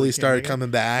slowly started coming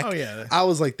back. Oh, yeah. I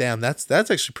was like, damn, that's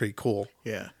actually pretty cool.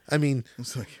 Yeah. I mean,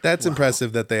 like, that's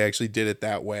impressive that they actually did it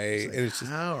that way. It's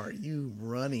like, how are you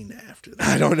running after that?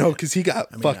 I don't know, because he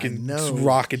got fucking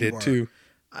rocketed, too.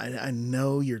 I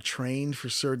know you're trained for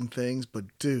certain things, but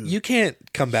dude, you can't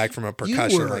come back from a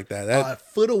percussion like that. A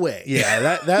foot away.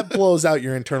 Yeah, that blows out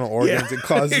your internal organs and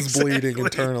causes bleeding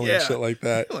internally and shit like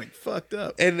that. You're like fucked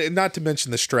up. And not to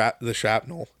mention the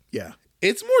shrapnel. Yeah.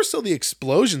 It's more so the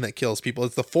explosion that kills people.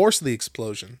 It's the force of the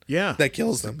explosion that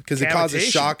kills them because it causes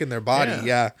shock in their body.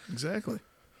 Yeah. Exactly.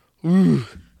 Ooh.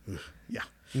 Yeah.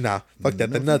 Nah, fuck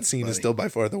that. The nut scene is still by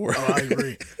far the worst. Oh,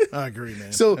 I agree,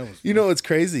 man. So, you know what's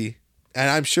crazy? And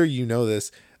I'm sure you know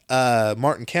this,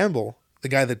 Martin Campbell, the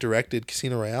guy that directed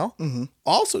Casino Royale,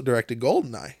 also directed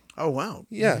GoldenEye. Oh, wow.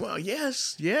 Yeah. Well,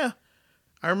 yes. Yeah.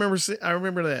 I remember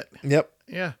that. Yep.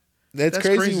 Yeah. That's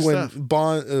crazy when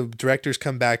Bond directors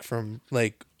come back from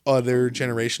like other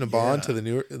generation of Bond to the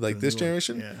newer, like this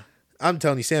generation. Yeah. I'm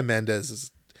telling you, Sam Mendes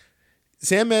and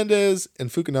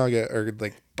Fukunaga are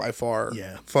like by far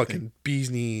fucking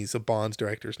bee's knees of Bond's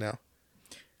directors now.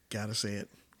 Gotta say it.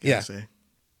 Say.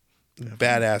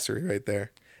 Badassery right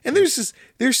there. And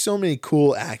there's so many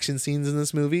cool action scenes in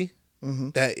this movie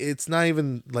that it's not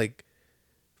even like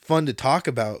fun to talk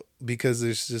about because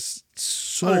there's just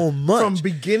so much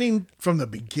from the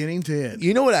beginning to end.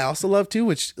 You know what I also love too,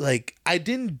 which like I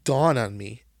didn't dawn on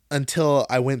me until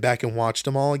I went back and watched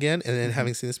them all again, and then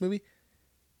having seen this movie,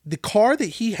 the car that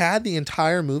he had the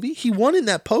entire movie, he won in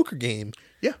that poker game.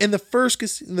 Yeah, in the first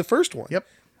one. Yep,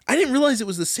 I didn't realize it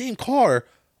was the same car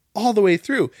all the way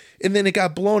through. And then it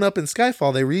got blown up in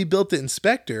Skyfall. They rebuilt it in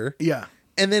Spectre. Yeah.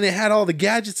 And then it had all the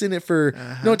gadgets in it for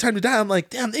No Time to Die. I'm like,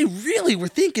 damn, they really were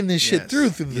thinking this shit through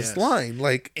this line.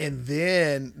 Like, and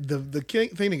then the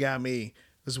thing that got me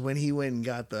was when he went and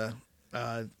got the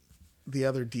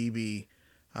other DB,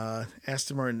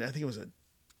 Aston Martin. I think it was a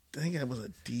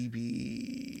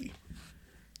DB,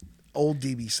 old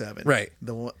DB7. Right.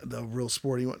 The real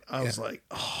sporty one. I was like,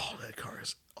 oh, that car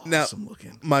is awesome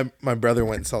looking. My brother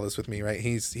went and saw this with me, right?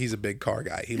 He's a big car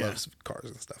guy. He loves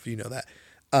cars and stuff. You know that.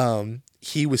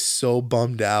 He was so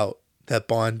bummed out that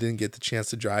Bond didn't get the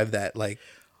chance to drive that, like,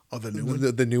 the new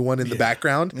one, the new one in the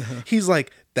background. He's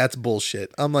like, that's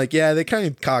bullshit. I'm like, yeah, they kind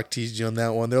of cock teased you on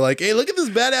that one. They're like, hey, look at this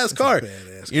badass car.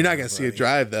 You're not gonna see it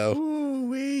drive though.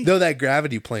 Ooh-wee. movie. Though that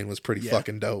gravity plane was pretty Yeah.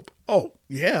 fucking dope. Oh,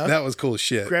 yeah. That was cool as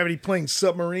shit. Gravity plane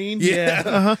submarine. Yeah.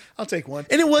 Uh-huh. I'll take one.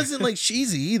 And it wasn't like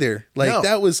cheesy either. Like No.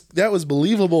 that was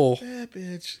believable. That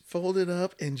bitch folded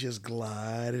up and just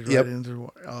glided right Yep. into the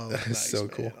water. Oh, That's nice, so man.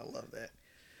 cool. I love that.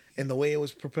 And the way it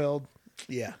was propelled,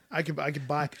 yeah, I could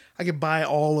buy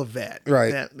all of that.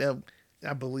 Right. That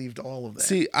I believed all of that.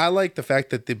 See, I like the fact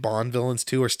that the Bond villains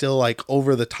too are still like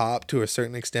over the top to a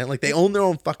certain extent. Like they own their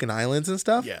own fucking islands and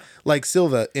stuff. Yeah. Like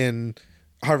Silva in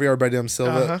Javier Bardem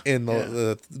Silva Uh-huh. in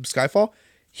the Skyfall,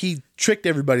 he tricked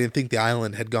everybody and think the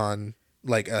island had gone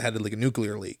like had like a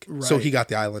nuclear leak. So Right. he got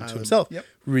the island to himself. Yep.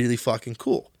 Really fucking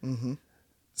cool. Mm-hmm.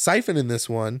 Siphon in this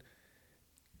one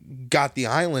got the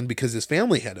island because his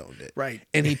family had owned it. Right.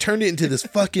 And he turned it into this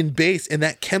fucking base. And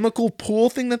that chemical pool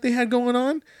thing that they had going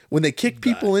on when they kicked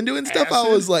people into it and stuff, I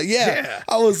acid? was like, Yeah.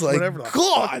 I was like, Whatever the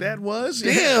God, fuck that was.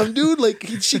 damn, dude. Like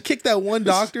she kicked that one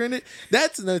doctor in it.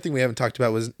 That's another thing we haven't talked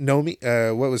about was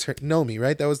Nomi. What was her Nomi,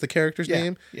 right? That was the character's Yeah,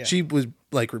 name. yeah. She was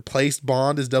like replaced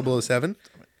Bond as 007.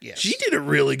 Yes. She did a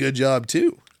really good job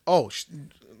too. Oh,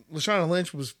 Lashana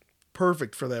Lynch was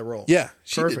perfect for that role. Yeah,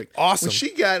 she did perfect. awesome. When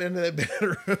she got into that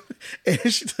bedroom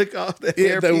and she took off the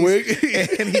Yeah, the hairpiece,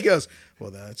 wig. and he goes, "Well,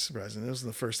 that's surprising. That was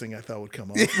the first thing I thought would come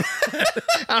off."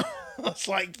 I was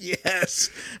like, "Yes,"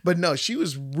 but no, she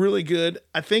was really good.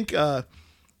 I think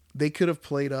they could have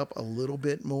played up a little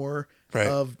bit more Right.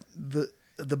 of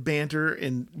the banter,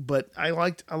 but I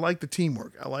liked the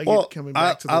teamwork. I like it coming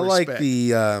back to the I respect.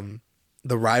 like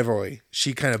the rivalry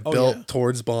she kind of built yeah.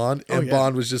 towards Bond, and yeah.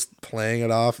 Bond was just playing it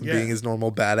off and Yeah. being his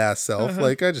normal badass self.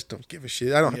 Like I just don't give a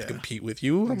shit. I don't have to Yeah. compete with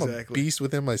you. I'm a Exactly. beast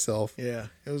within myself. Yeah,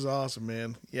 it was awesome,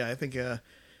 man. Yeah, I think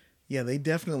they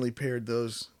definitely paired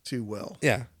those two well.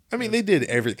 Yeah, I mean they did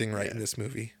everything right in this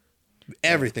movie.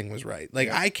 Everything was right. Like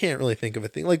I can't really think of a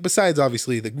thing. Like besides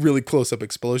obviously the really close up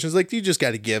explosions. Like you just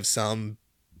got to give some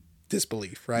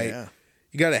disbelief, right? Yeah.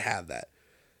 You got to have that.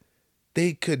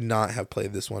 They could not have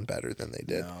played this one better than they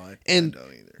did. No, I and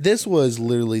don't either. this was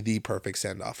literally the perfect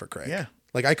send off for Craig. Yeah.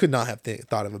 Like I could not have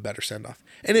thought of a better send off.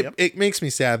 And it, Yep. it makes me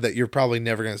sad that you're probably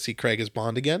never going to see Craig as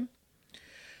Bond again.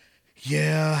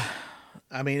 Yeah,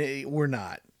 I mean we're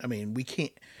not. I mean we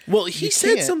can't. Well, he You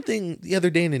said can't. something the other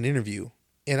day in an interview,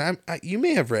 and you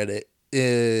may have read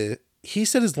it. He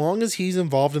said as long as he's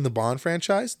involved in the Bond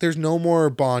franchise, there's no more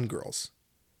Bond girls,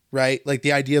 right? Like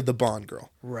the idea of the Bond girl.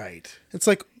 Right. It's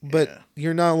like, but Yeah.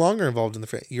 you're no longer involved in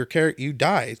the your character. You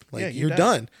died. Like Yeah, you you're died.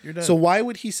 done. You're done. So why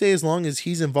would he say as long as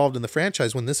he's involved in the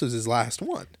franchise when this was his last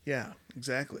one? Yeah.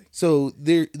 Exactly. So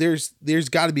there's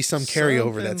got to be some carryover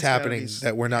Something's that's gotta happening be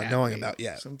that we're not knowing happening. about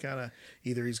yet. Some kind of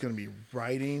either he's going to be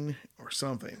writing or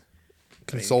something. I mean, it could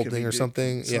Consulting be or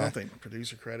something. Yeah. Something.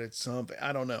 Producer credits. Something.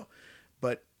 I don't know.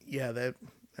 But yeah,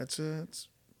 that's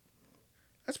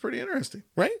pretty interesting.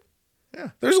 Right?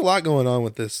 Yeah. There's a lot going on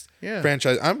with this Yeah.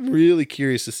 franchise. I'm really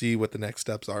curious to see what the next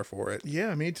steps are for it.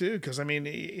 Yeah, me too. Because I mean,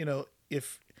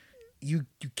 if you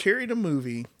carried a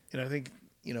movie, and I think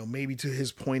maybe to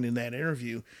his point in that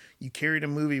interview, you carried a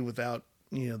movie without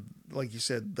like you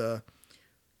said, the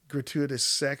gratuitous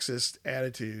sexist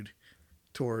attitude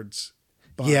towards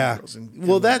Bond Yeah. girls and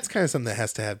Well, that's kind of something that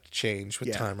has to have change with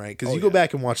Yeah. time, right? Because Oh, you go yeah.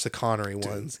 back and watch the Connery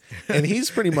ones, and he's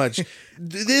pretty much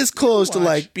this close to watch-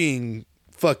 like being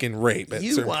fucking rape at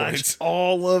you certain watch points.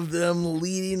 all of them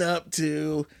leading up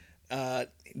to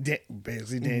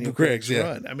basically Daniel Craig's, Craig's yeah.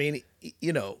 run. I mean,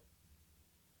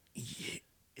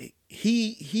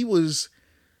 he was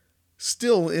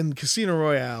still in Casino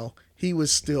Royale. He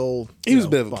was still He was a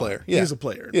bit of a Bond. player. He Yeah. was a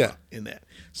player. Yeah. in that.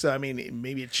 So I mean,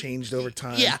 maybe it changed over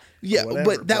time. Yeah, or whatever,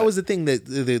 but that was the thing that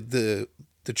the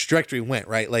trajectory went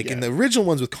right. Like in Yeah. the original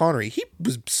ones with Connery, he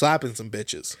was slapping some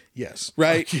bitches. yes,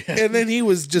 Right, Yeah. and then he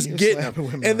was just He was getting slapping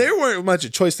them, women and there weren't much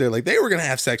of choice there. Like they were gonna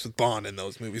have sex with Bond in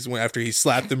those movies after he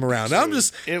slapped them around. I'm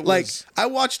just it like, was- I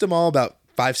watched them all about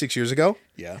 5-6 years ago.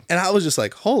 Yeah. and I was just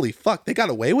like, holy fuck, they got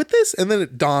away with this. And then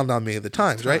it dawned on me at the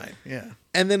times, right? Yeah.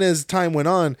 And then as time went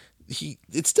on,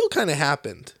 it still kind of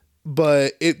happened,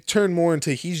 but it turned more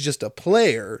into he's just a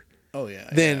player Oh yeah.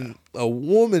 than a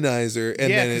womanizer. And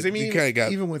yeah, then because it, I mean, you kind of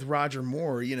got even with Roger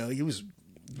Moore, he was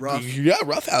rough.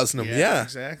 roughhousing him. Yeah,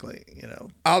 exactly.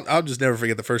 I'll just never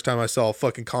forget the first time I saw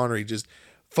fucking Connery just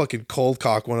fucking cold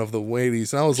cock one of the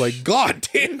ladies, and I was like, God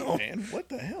damn, Man, what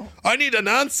the hell? I need an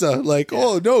answer. Like,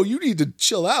 oh no, you need to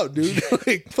chill out, dude.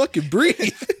 Like, fucking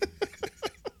breathe.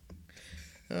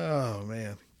 Oh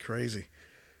man, crazy.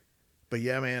 But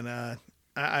yeah, man,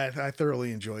 I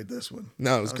thoroughly enjoyed this one.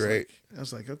 No, it was great. I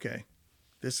was like, okay,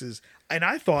 this is, and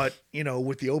I thought,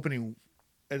 with the opening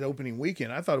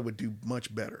weekend, I thought it would do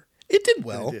much better. It did than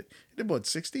well. It did what,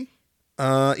 60?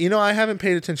 I haven't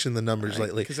paid attention to the numbers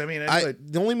lately. Because I mean,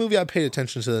 the only movie I paid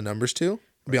attention to the numbers to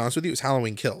be honest with you, is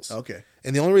Halloween Kills. Okay.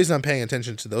 And the only reason I'm paying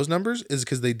attention to those numbers is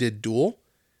because they did dual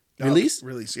release.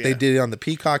 Yeah. They did it on the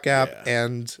Peacock app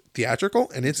and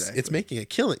theatrical, and it's making a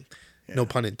killing. Yeah. No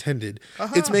pun intended.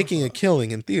 It's making a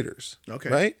killing in theaters. Okay.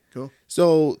 Right? Cool.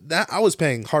 So that I was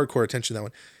paying hardcore attention to that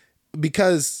one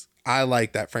because I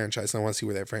like that franchise and I want to see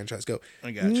where that franchise go.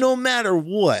 I got you. No matter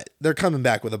what, they're coming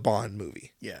back with a Bond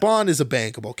movie. Yeah. Bond is a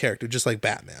bankable character, just like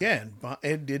Batman. Yeah,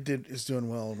 and it's doing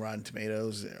well on Rotten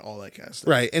Tomatoes and all that kind of stuff.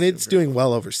 Right, and it's doing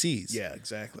well overseas. Yeah,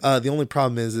 exactly. The only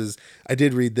problem is I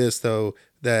did read this though,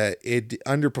 that it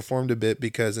underperformed a bit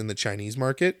because in the Chinese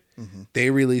market, they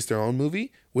released their own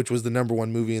movie, which was the number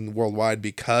one movie in the worldwide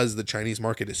because the Chinese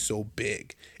market is so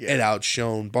big. Yeah. It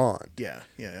outshone Bond. Yeah,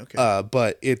 okay.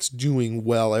 But it's doing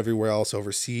well everywhere else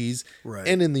overseas. Right.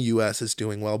 And in the US it's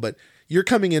doing well. But you're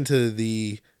coming into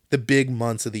the big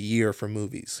months of the year for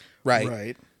movies. Right.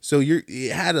 Right. So you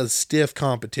had a stiff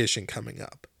competition coming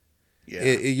up. Yeah.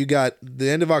 You got the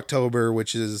end of October,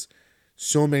 which is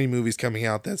so many movies coming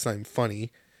out that's not even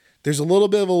funny. There's a little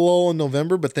bit of a lull in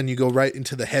November, but then you go right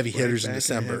into the heavy hitters in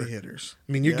December. Heavy hitters.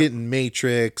 I mean, you're getting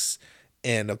Matrix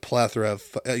and a plethora of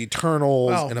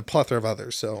Eternals and a plethora of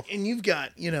others. So, and you've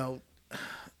got a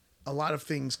lot of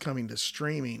things coming to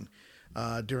streaming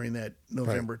during that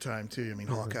November time too. I mean,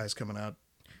 Hawkeye's coming out,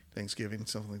 Thanksgiving,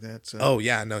 something like that. So,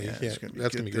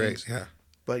 that's gonna be great. Yeah,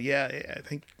 but I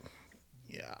think.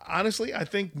 Yeah, honestly, I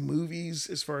think movies,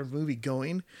 as far as movie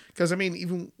going, because I mean,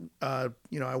 even I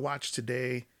watched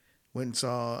today, went and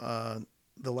saw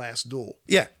The Last Duel.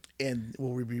 Yeah, and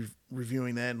we'll be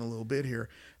reviewing that in a little bit here.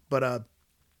 But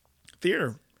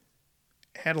theater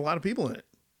had a lot of people in it.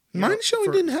 Mine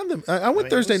showing didn't have them. I went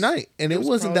Thursday night, and it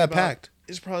wasn't that packed.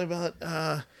 It's probably about,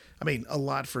 a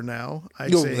lot for now.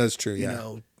 I'd No, say that's true.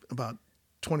 Yeah, about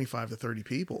 25 to 30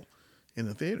 people in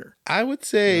the theater. I would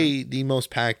say the most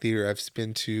packed theater I've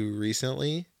been to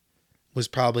recently was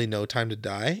probably No Time to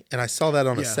Die, and I saw that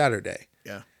on a Saturday.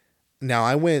 Yeah. Now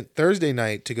I went Thursday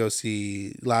night to go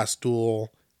see Last Duel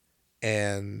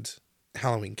and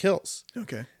Halloween Kills.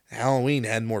 Okay. Halloween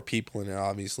had more people in it,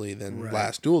 obviously, than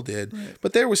Last Duel did, right.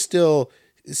 but there was still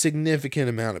a significant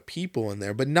amount of people in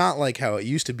there, but not like how it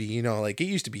used to be. Like it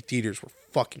used to be theaters were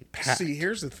fucking packed. See,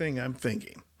 here's the thing I'm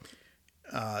thinking.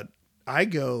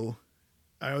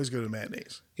 I always go to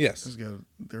matinees. Yes. I always go to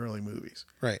the early movies.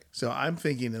 Right. So I'm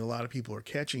thinking that a lot of people are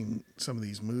catching some of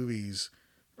these movies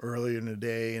earlier in the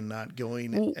day and not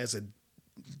going as a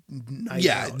night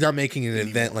out not making an anymore.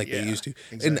 event like they used to.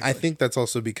 Exactly. And I think that's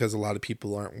also because a lot of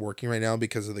people aren't working right now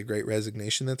because of the great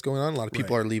resignation that's going on. A lot of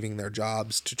people are leaving their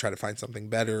jobs to try to find something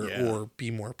better or be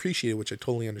more appreciated, which I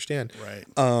totally understand. Right.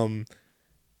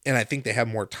 And I think they have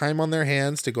more time on their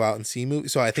hands to go out and see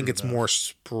movies. So I think it's more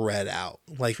spread out.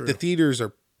 Like the theaters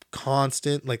are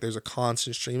constant. Like there's a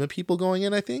constant stream of people going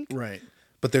in, I think. Right.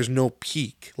 But there's no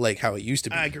peak like how it used to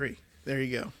be. I agree. There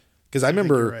you go. Because I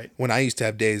remember when I used to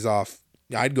have days off,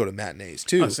 I'd go to matinees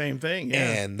too. Same thing.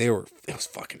 Yeah. And it was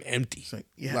fucking empty.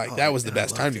 Like, that was the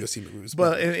best time to go see movies.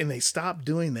 But and they stopped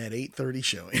doing that 8:30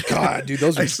 showing. God, dude,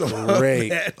 those are great.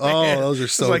 Those are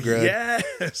so good.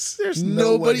 Yes. There's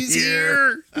nobody's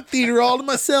here. The theater all to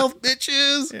myself,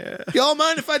 bitches. Yeah. Y'all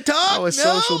mind if I talk? I was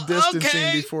social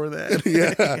distancing before that.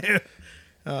 Yeah.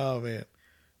 Oh man.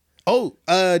 Oh,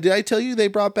 did I tell you they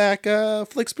brought back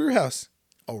Flicks Brewhouse?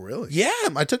 Oh really? Yeah,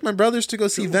 I took my brothers to go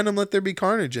see Venom Let There Be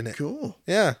Carnage in it. Cool.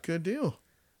 Yeah. Good deal.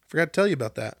 Forgot to tell you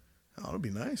about that. Oh, it'll be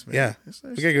nice, man. Yeah. That's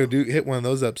nice. We gotta go hit one of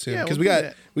those up soon. Because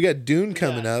we got Dune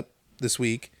coming up this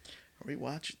week. Are we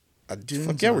watching Dune's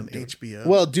on HBO?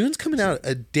 Well, Dune's coming out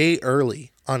a day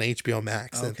early on HBO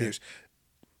Max in theaters.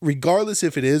 Regardless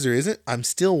if it is or isn't, I'm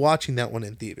still watching that one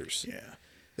in theaters. Yeah.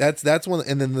 That's one.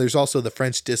 And then there's also The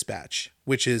French Dispatch,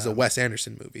 which is a Wes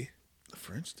Anderson movie. The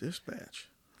French Dispatch.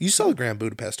 You saw Grand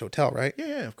Budapest Hotel, right?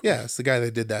 Yeah, of course. Yeah, it's the guy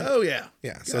that did that. Oh yeah.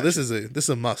 Yeah. Gotcha. So this is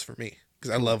a must for me because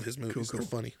I love his movies. Cool. They're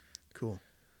funny. Cool.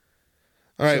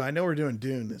 All right. So I know we're doing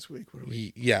Dune this week. What are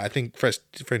we? Yeah, I think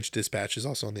French Dispatch is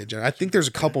also on the agenda. I think there's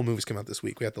a couple movies come out this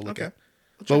week. We have to look at.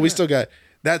 But we still got.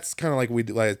 That's kind of like we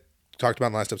talked about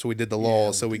in the last episode. We did the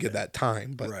lull, so we get that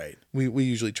time. But we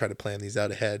usually try to plan these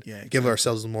out ahead. Yeah, exactly. Give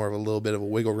ourselves more of a little bit of a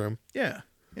wiggle room. Yeah.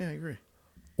 Yeah, I agree.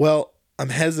 Well, I'm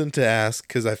hesitant to ask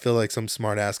because I feel like some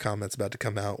smart ass comment's about to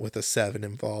come out with a 7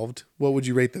 involved. What would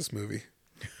you rate this movie?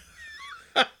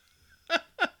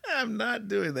 I'm not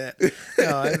doing that.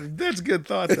 No, that's a good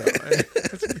thought, though.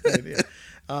 That's a good idea.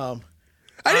 I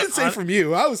didn't say from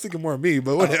you. I was thinking more of me,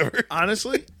 but whatever.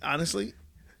 Honestly,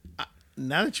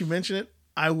 now that you mention it,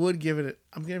 I would give it.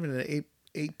 I'm giving it an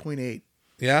 8.8.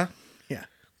 Yeah. Yeah.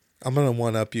 I'm gonna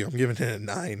one up you. I'm giving it a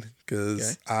 9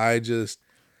 because Okay.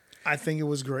 I think it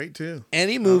was great too.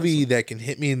 any movie that can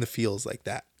hit me in the feels like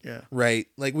that. Yeah. Right?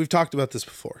 Like we've talked about this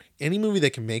before. Any movie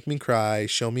that can make me cry,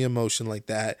 show me emotion like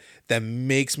that, that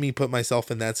makes me put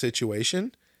myself in that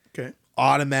situation, Okay.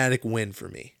 automatic win for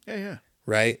me. Yeah, yeah.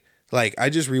 Right? Like I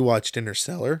just rewatched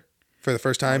Interstellar for the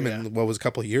first time in what was a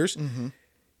couple of years. Mm-hmm.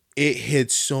 It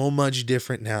hits so much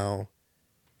different now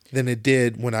than it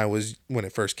did when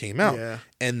it first came out. Yeah.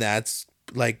 And that's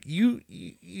like you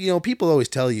know, people always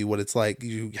tell you what it's like.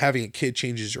 Having a kid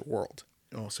changes your world.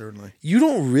 Oh, certainly. You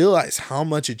don't realize how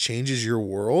much it changes your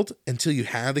world until you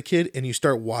have the kid and you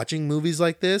start watching movies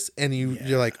like this and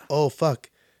you're like, oh fuck.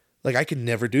 Like I could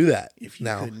never do that If you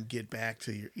now. couldn't get back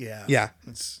to your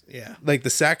it's Like the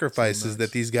sacrifices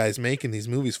that these guys make in these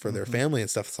movies for their family and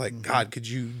stuff. It's like, God, could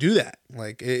you do that?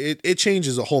 Like it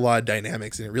changes a whole lot of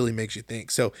dynamics and it really makes you think.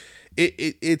 So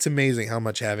it's amazing how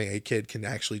much having a kid can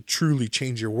actually truly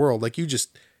change your world. Like you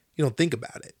don't think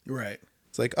about it. right.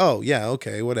 It's like, oh yeah,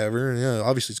 okay, whatever. Yeah,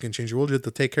 obviously it's gonna change your world. You have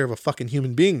to take care of a fucking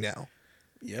human being now.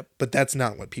 Yep. But that's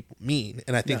not what people mean,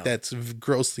 and I think No. that's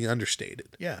grossly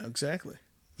understated. Yeah, exactly.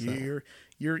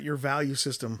 Your value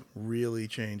system really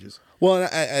changes. Well,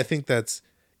 and I think that's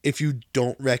if you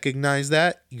don't recognize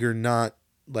that, you're not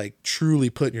like truly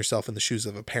putting yourself in the shoes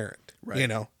of a parent. Right. You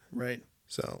know. Right.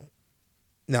 So,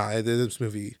 no, this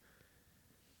movie.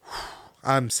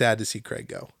 I'm sad to see Craig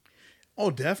go.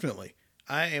 Oh, definitely.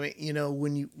 I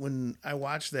mean, when I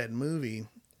watched that movie,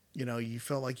 you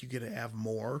felt like you could have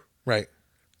more Right.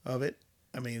 of it.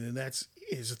 I mean, and it's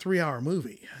a 3-hour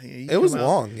movie. It was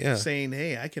long, yeah. Saying,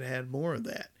 hey, I could have had more of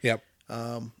that. Yep.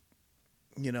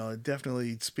 It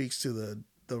definitely speaks to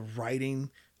the writing,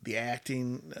 the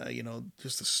acting,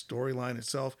 just the storyline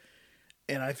itself.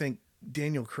 And I think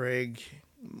Daniel Craig,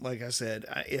 like I said,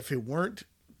 if it weren't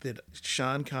that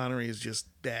Sean Connery is just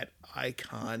that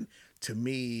icon to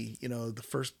me, the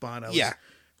first Bond I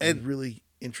was really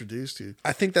introduced to.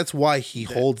 I think that's why he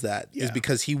holds that is yeah.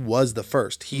 because he was the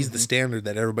first. He's the standard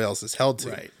that everybody else is held to.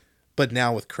 Right. But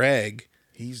now with Craig,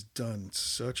 he's done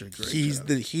such a great job.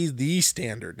 He's the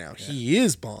standard now. Yeah. He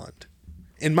is Bond,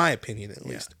 in my opinion, at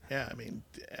least. Yeah, I mean,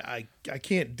 I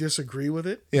can't disagree with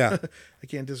it. Yeah, I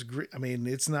can't disagree. I mean,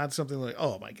 it's not something like,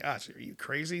 oh my gosh, are you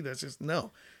crazy? That's just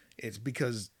no. It's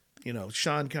because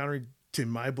Sean Connery, to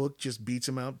my book, just beats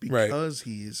him out because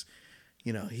he's,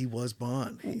 he was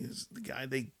Bond. He's the guy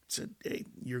they said, hey,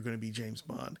 you're going to be James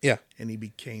Bond. Yeah, and he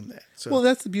became that. So, well,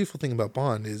 that's the beautiful thing about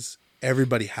Bond is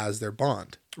everybody has their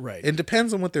Bond. Right. It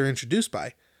depends on what they're introduced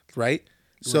by, right?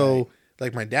 So,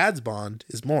 like my dad's Bond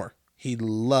is Moore. He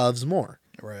loves Moore.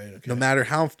 Right. Okay. No matter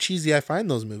how cheesy I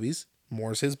find those movies,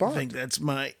 Moore's his Bond. I think that's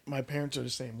my parents are the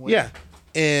same way. Yeah.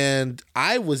 And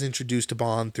I was introduced to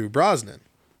Bond through Brosnan.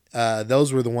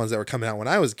 Those were the ones that were coming out when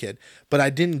I was a kid. But I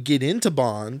didn't get into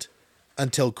Bond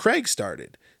until Craig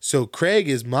started. So Craig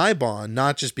is my Bond,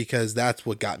 not just because that's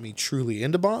what got me truly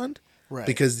into Bond, right?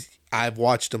 Because I've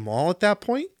watched them all at that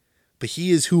point, but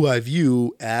he is who I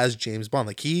view as James Bond.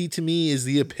 Like he, to me, is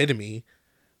the epitome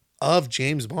of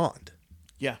James Bond.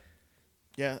 Yeah.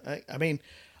 Yeah. I mean,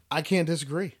 I can't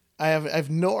disagree. I have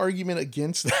no argument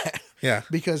against that. Yeah.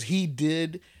 Because he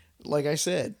did, like I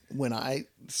said, when I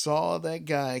saw that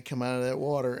guy come out of that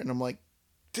water and I'm like,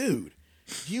 dude,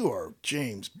 you are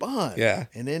James Bond. Yeah.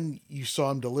 And then you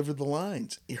saw him deliver the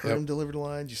lines. You heard him deliver the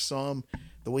lines. You saw him,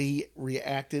 the way he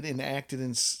reacted and acted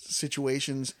in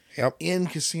situations in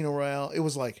Casino Royale. It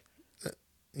was like,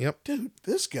 dude,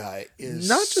 this guy is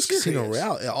not just serious. Casino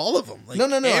Royale, all of them. Like no.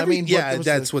 I mean,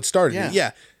 that's what started it.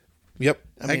 Yeah. Yep.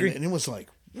 I agree. And it was like,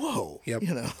 whoa. Yep.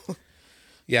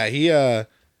 Yeah,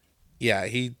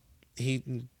 he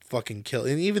fucking killed.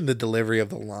 And even the delivery of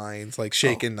the lines, like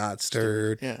shaken, not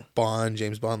stirred, Bond,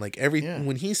 James Bond, like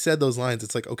when he said those lines,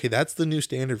 it's like, okay, that's the new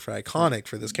standard for iconic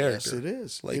for this character. Yes, it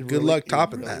is. Like, good luck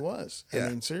topping that. It was. I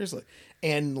mean, seriously.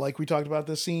 And like we talked about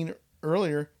this scene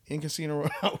earlier in Casino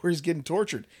Royale where he's getting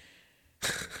tortured.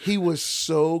 He was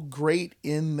so great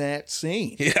in that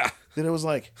scene. Yeah. That it was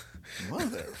like,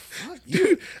 motherfucker,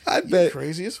 dude, you're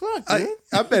crazy as fuck, dude.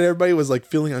 I bet everybody was like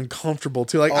feeling uncomfortable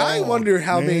too. Like, I wonder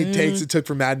how many takes it took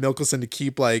for Matt Mikkelsen to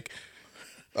keep like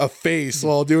a face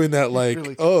while doing that, like,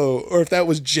 really? Or if that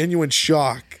was genuine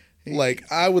shock.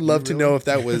 Like, I would love to know if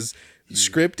that was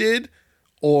scripted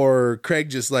or Craig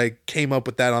just like came up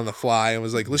with that on the fly and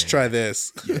was like, let's try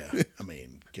this. Yeah, I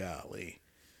mean, golly.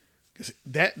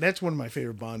 That's one of my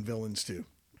favorite Bond villains too.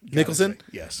 Nicholson?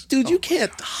 Yes. Dude, you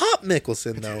can't top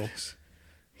Nicholson though.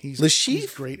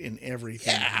 He's great in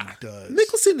everything he does.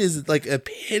 Nicholson is like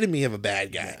epitome of a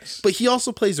bad guy. Yes. But he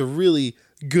also plays a really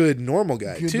good normal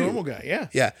guy too. Good normal guy, yeah.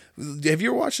 Yeah. Have you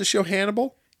ever watched the show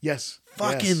Hannibal? Yes.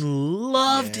 Fucking Yes.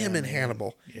 loved Yeah, him in man.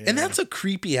 Hannibal. Yeah. And that's a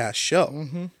creepy ass show.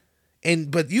 Mm-hmm.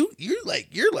 But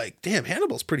you're like, damn,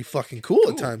 Hannibal's pretty fucking cool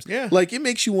at times. Yeah. Like it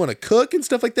makes you want to cook and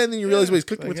stuff like that, and then you realize what he's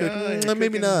cooking Like, with. you're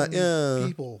Maybe cooking not. Yeah.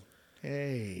 People.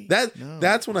 Hey. no.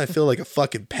 That's when I feel like a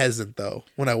fucking peasant though.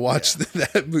 When I watch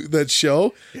that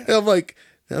show, and I'm like,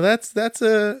 now that's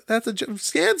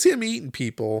scans him eating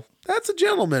people. That's a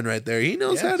gentleman right there. He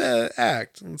knows how to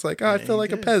act. And it's like, I feel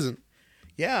like a peasant.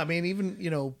 Yeah, I mean,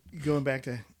 even going back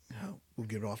to we'll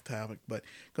get off topic, but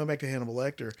going back to Hannibal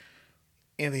Lecter,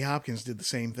 Anthony Hopkins did the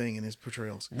same thing in his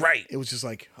portrayals. Right. It was just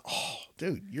like, oh,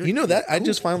 dude, that cool. I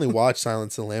just finally watched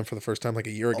Silence of the Lamb for the first time like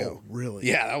a year ago. Oh, really?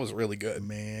 Yeah, that was really good.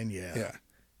 Man, yeah. Yeah.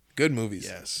 Good movies.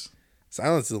 Yes.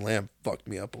 Silence of the Lamb fucked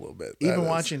me up a little bit. Even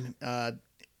watching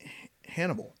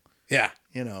Hannibal. Yeah.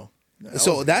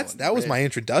 So that was my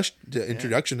introduction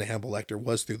to Hannibal Lecter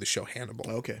was through the show Hannibal.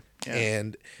 Okay. Yeah.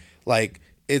 And like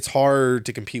it's hard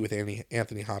to compete with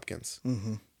Anthony Hopkins.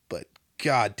 Mm-hmm. But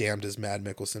god damn does Mad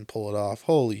Mikkelsen pull it off.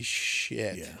 Holy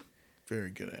shit. Yeah.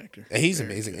 Very good actor. He's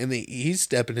Very amazing. good. And he's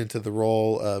stepping into the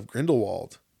role of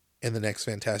Grindelwald in the next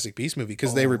Fantastic Beasts movie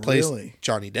because they replaced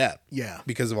Johnny Depp. Yeah.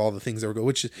 Because of all the things that were going,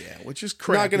 which is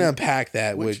crappy. not going to unpack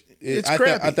that. It's I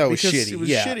crappy. thought it was because shitty. It was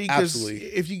yeah, shitty absolutely.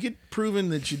 if you get proven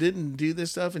that you didn't do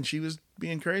this stuff and she was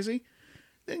being crazy,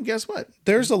 then guess what?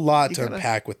 There's a lot to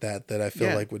unpack with that I feel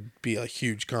Yeah. like would be a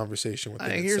huge conversation within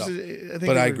I itself. think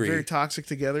but I they were agree. very toxic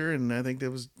together, and I think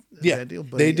that was a bad deal.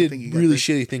 But they I did think you got really the-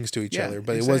 shitty things to each Yeah, other,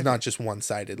 but it was exactly. not just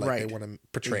one-sided like they Right. want to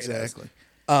portray Exactly. it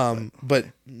as. But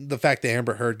the fact that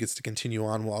Amber Heard gets to continue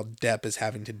on while Depp is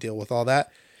having to deal with all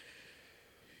that,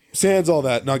 sans all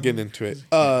that, not getting into it.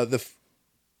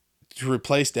 To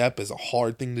replace Depp is a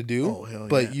hard thing to do, Oh, hell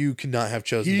but yeah. you could not have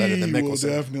chosen He better than will Mickelson.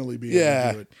 definitely be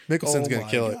Yeah, able to do it. Mickelson's gonna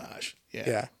kill it. Gosh.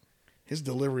 Yeah. His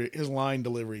line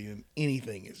delivery in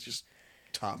anything is just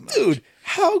top notch. Dude,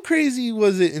 how crazy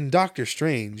was it in Doctor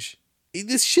Strange?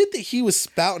 This shit that he was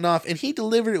spouting off, and he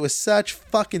delivered it with such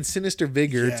fucking sinister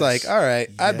vigor. Yes. It's like, all right,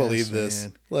 I Yes, believe this.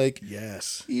 man. Like,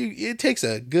 Yes. it takes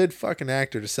a good fucking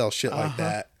actor to sell shit like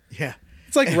that. Yeah.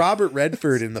 It's like Robert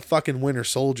Redford in the fucking Winter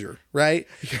Soldier, right?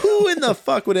 Who in the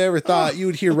fuck would have ever thought you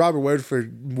would hear Robert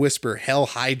Redford whisper Hell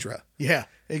Hydra? Yeah.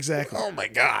 Exactly. Oh my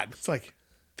God. It's like,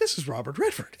 this is Robert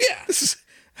Redford. Yeah.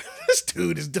 This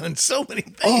dude has done so many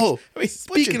things. Oh, I mean,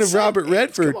 speaking butchered of so Robert many-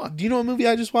 Redford, come on. do you know what movie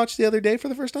I just watched the other day for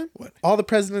the first time? What? All the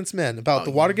President's Men, about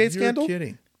the Watergate you're scandal.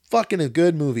 kidding. Fucking a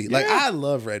good movie. Like, Yeah. I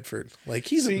love Redford. Like,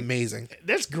 he's amazing.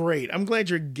 That's great. I'm glad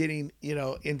you're getting,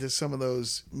 into some of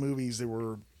those movies that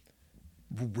were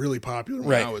really popular when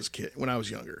Right. I was when I was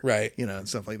younger. Right. And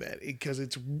stuff like that. Because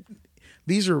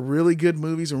these are really good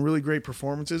movies and really great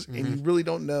performances, and Mm-hmm. you really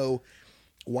don't know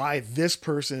why this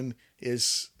person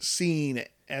is seen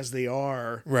as they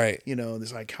are. Right.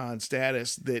 This icon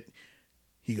status that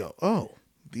you go, oh,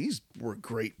 these were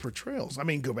great portrayals. I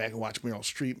mean, go back and watch Meryl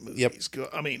Streep movies. Yep.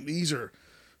 I mean, these are,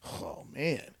 oh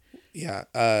man. Yeah.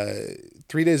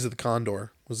 3 Days of the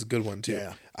Condor was a good one, too.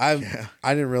 Yeah. I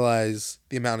didn't realize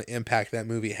the amount of impact that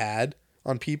movie had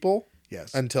on people.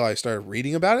 Yes. Until I started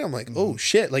reading about it. I'm like, oh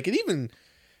shit. Like, it even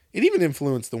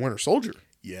influenced the Winter Soldier.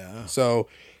 Yeah. So,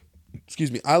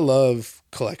 excuse me, I love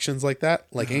collections like that.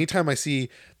 Like anytime I see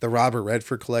the Robert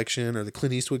Redford collection or the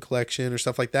Clint Eastwood collection or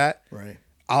stuff like that, Right.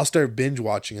 I'll start binge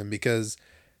watching them because,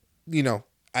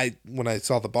 when I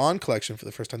saw the Bond collection for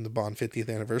the first time, the Bond 50th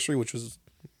anniversary, which was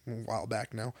a while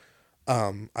back now,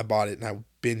 I bought it and I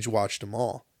binge watched them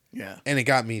all. Yeah. And it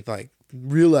got me like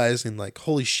realizing like,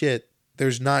 holy shit,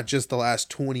 there's not just the last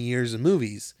 20 years of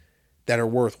movies that are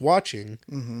worth watching.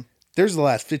 Mm-hmm. There's the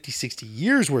last 50, 60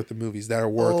 years worth of movies that are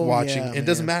worth watching. yeah, It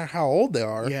doesn't man. matter how old they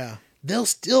are. Yeah. They'll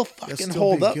still fucking still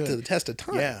hold be up good. to the test of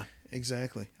time. Yeah.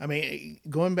 Exactly. I mean,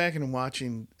 going back and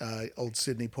watching old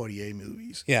Sidney Poitier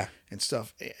movies. Yeah. And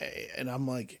stuff, and I'm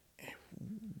like,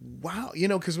 wow,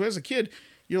 because as a kid,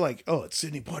 you're like, oh, it's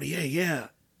Sidney Poitier, yeah,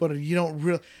 but you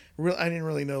don't I didn't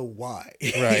really know why.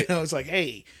 Right. It's like,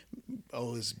 hey,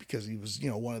 it's because he was,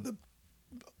 one of the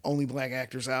only black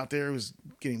actors out there who was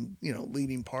getting,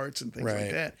 leading parts and things Right.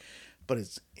 like that. But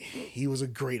he was a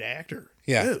great actor.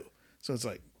 Yeah. Too. So it's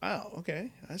like, wow,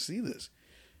 okay, I see this.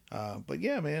 But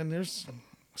yeah, man, there's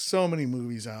so many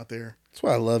movies out there. That's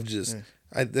why I love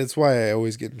that's why I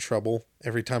always get in trouble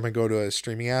every time I go to a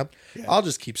streaming app. Yeah. I'll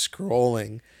just keep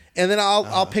scrolling. And then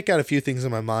I'll pick out a few things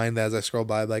in my mind as I scroll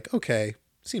by, like, okay,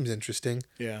 seems interesting.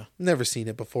 Yeah. Never seen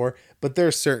it before. But there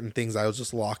are certain things I'll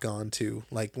just lock on to.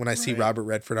 Like when I see Robert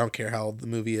Redford, I don't care how old the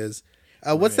movie is.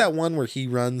 What's that one where he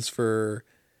runs for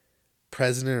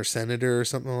president or senator or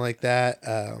something like that?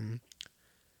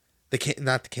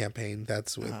 Not the campaign.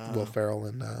 That's with Will Ferrell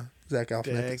and Zach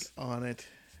Galifianakis. On it.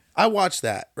 I watched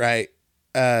that, right?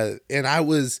 And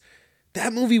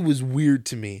that movie was weird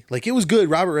to me. Like, it was good.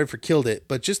 Robert Redford killed it,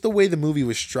 but just the way the movie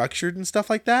was structured and stuff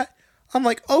like that, I'm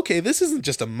like, okay, this isn't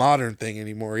just a modern thing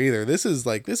anymore either. This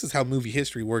is how movie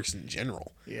history works in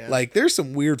general. Yeah. Like, there's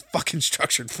some weird fucking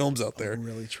structured films out there. I'm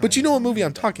really trying But you know what to movie I'm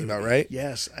remember that talking about, movie. right?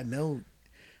 Yes, I know.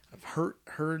 I've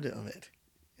heard of it.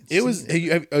 It was.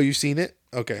 You've seen it?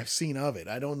 Okay. I've seen of it.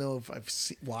 I don't know if I've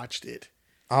watched it.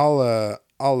 I'll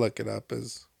look it up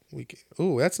as we can.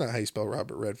 Oh, that's not how you spell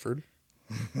Robert Redford.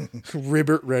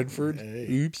 Ribbert Redford. Hey.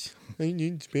 Oops. I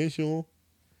need special.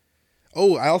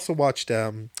 Oh, I also watched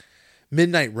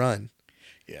Midnight Run.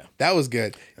 Yeah. That was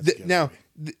good. That's a good Now,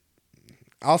 movie.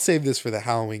 I'll save this for the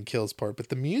Halloween Kills part, but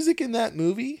the music in that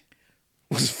movie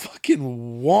was fucking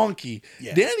wonky.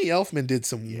 Yeah. Danny Elfman did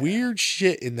some weird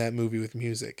shit in that movie with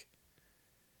music.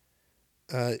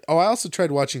 I also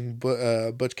tried watching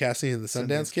Butch Cassidy and the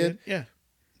Sundance Kid. Yeah.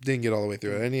 Didn't get all the way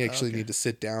through it. I actually need to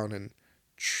sit down and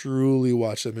truly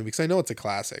watch that movie because I know it's a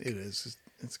classic. It is.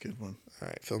 It's a good one. All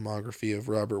right, filmography of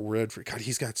Robert Redford. God,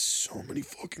 he's got so many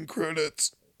fucking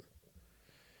credits.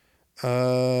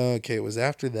 Okay, it was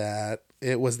after that.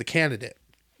 It was The Candidate.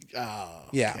 Oh,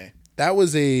 Yeah, okay. that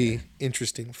was a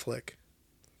interesting flick.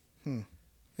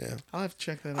 Yeah, I'll have to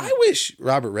check that out. I wish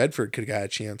Robert Redford could have got a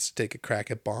chance to take a crack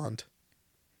at Bond.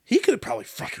 He could have probably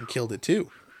fucking killed it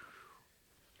too.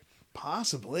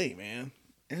 Possibly, man.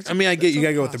 I mean, I get you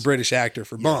gotta go with the possible. British actor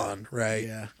for Bond, right?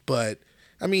 Yeah. But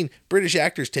I mean, British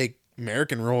actors take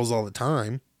American roles all the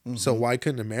time. So why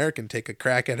couldn't an American take a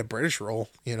crack at a British role,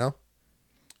 you know?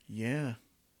 Yeah.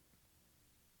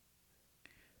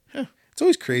 It's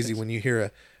always crazy when you hear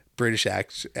a British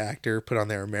actor put on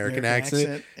their American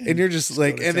accent and you're just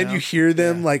like, to and then you town. hear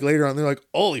them like later on, they're like,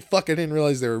 holy fuck, I didn't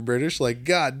realize they were British. Like,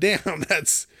 god damn,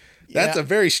 that's Yeah. a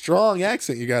very strong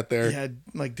accent you got there. Yeah,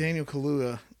 like Daniel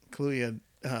Kaluuya, playing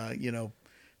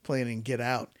in Get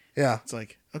Out. Yeah. It's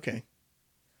like, okay.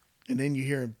 And then you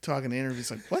hear him talking in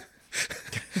interviews like, what?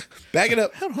 Back it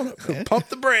up. Hold up, man. Pump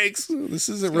the brakes. This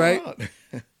isn't What's right. going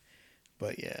on?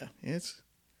 But yeah, it's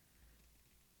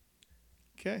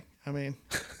okay. I mean,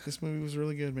 this movie was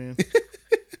really good, man. It's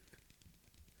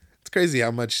crazy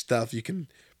how much stuff you can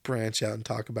branch out and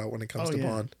talk about when it comes to yeah.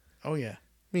 Bond. Oh yeah.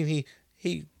 I mean,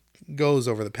 he goes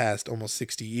over the past almost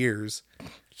 60 years.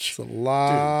 It's a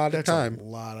lot of That's time.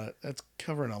 that's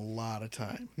covering a lot of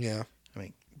time. Yeah. I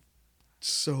mean,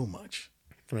 so much.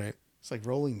 Right. It's like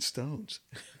Rolling Stones.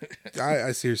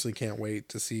 I seriously can't wait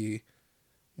to see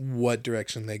what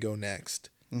direction they go next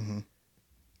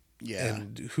Yeah.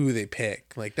 and who they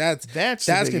pick. Like that's the going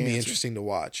big to be answer. interesting to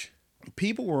watch.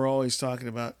 People were always talking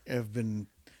about, have been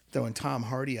throwing Tom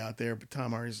Hardy out there, but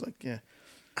Tom Hardy's like, yeah.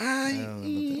 I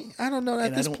don't know. At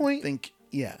And this I don't point, think,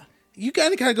 yeah. you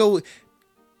gotta kind of go.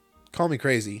 Call me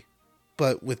crazy,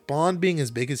 but with Bond being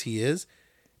as big as he is,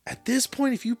 at this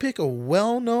point, if you pick a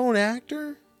well-known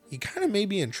actor, you kind of may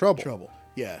be in trouble.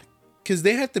 Yeah. Because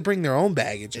they have to bring their own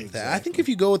baggage into that. I think Exactly. if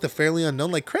you go with a fairly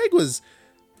unknown, like Craig was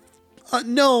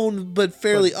known but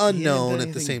fairly But he hadn't unknown done at the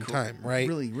anything same time, right?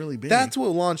 Really, really big. That's what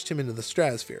launched him into the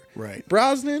stratosphere. Right.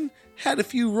 Brosnan had a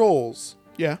few roles,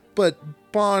 Yeah. but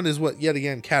Bond is what yet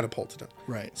again catapulted him.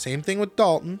 Right. Same thing with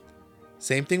Dalton.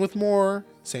 Same thing with Moore.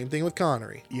 Same thing with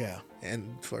Connery. Yeah.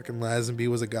 And fucking Lazenby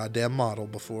was a goddamn model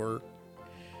before.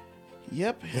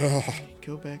 Yep.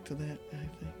 Go back to that,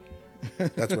 I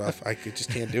think. That's rough.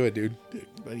 Just can't do it, dude.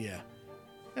 But yeah.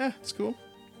 Yeah, it's cool.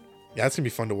 Yeah, it's gonna be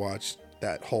fun to watch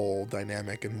that whole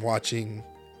dynamic and watching.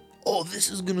 Oh,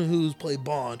 this is gonna who's play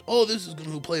Bond. Oh, this is gonna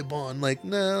who play Bond. Like,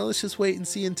 no, let's just wait and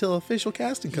see until official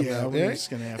casting comes Yeah, out. we're Right? just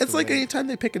gonna have It's to like wait. anytime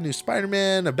they pick a new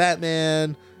Spider-Man, a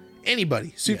Batman,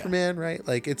 anybody, Superman, right?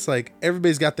 Like, it's like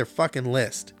everybody's got their fucking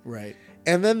list, Right.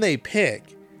 and then they pick,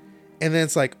 and then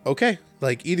it's like, okay,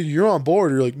 like either you're on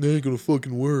board or you're like, no, ain't gonna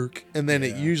fucking work. And then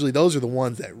it usually those are the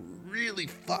ones that really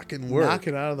fucking work. Knock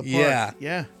it out of the park. Yeah.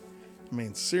 Yeah. I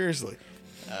mean, seriously.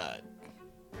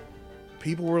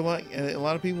 People were like, a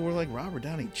lot of people were like Robert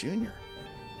Downey Jr.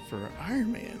 for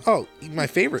Iron Man. Oh, my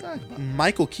favorite, Talk about it.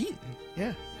 Michael Keaton.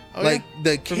 Yeah. Oh, Like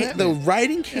yeah. the Batman.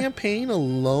 writing campaign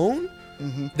alone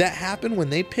Mm-hmm. that happened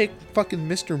when they picked fucking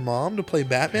Mr. Mom to play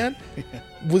Batman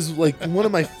was like one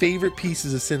of my favorite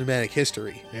pieces of cinematic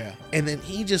history. Yeah. And then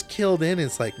he just killed in.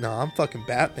 It's like, nah, I'm fucking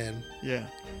Batman. Yeah.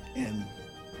 And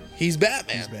He's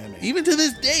Batman. He's Batman. Even to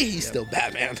this day, he's still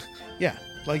Batman. yeah,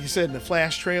 like you said in the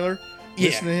Flash trailer, Yeah.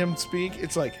 listen to him speak.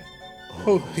 It's like,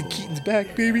 Oh, Keaton's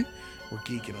back, baby. we're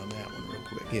geeking on that one real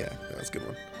quick. Yeah, that's a good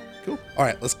one. Cool. All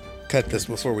right, let's cut this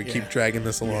before we Yeah. keep dragging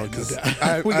this along no because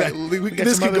doubt. We got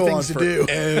this some could other go on things to do.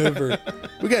 forever.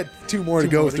 We got two more to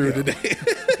go more to through go. today.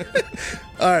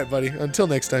 All right, buddy. Until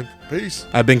next time. Peace.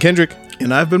 I've been Kendrick,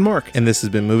 And I've been Mark. and this has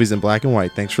been Movies in Black and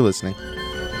White. Thanks for listening.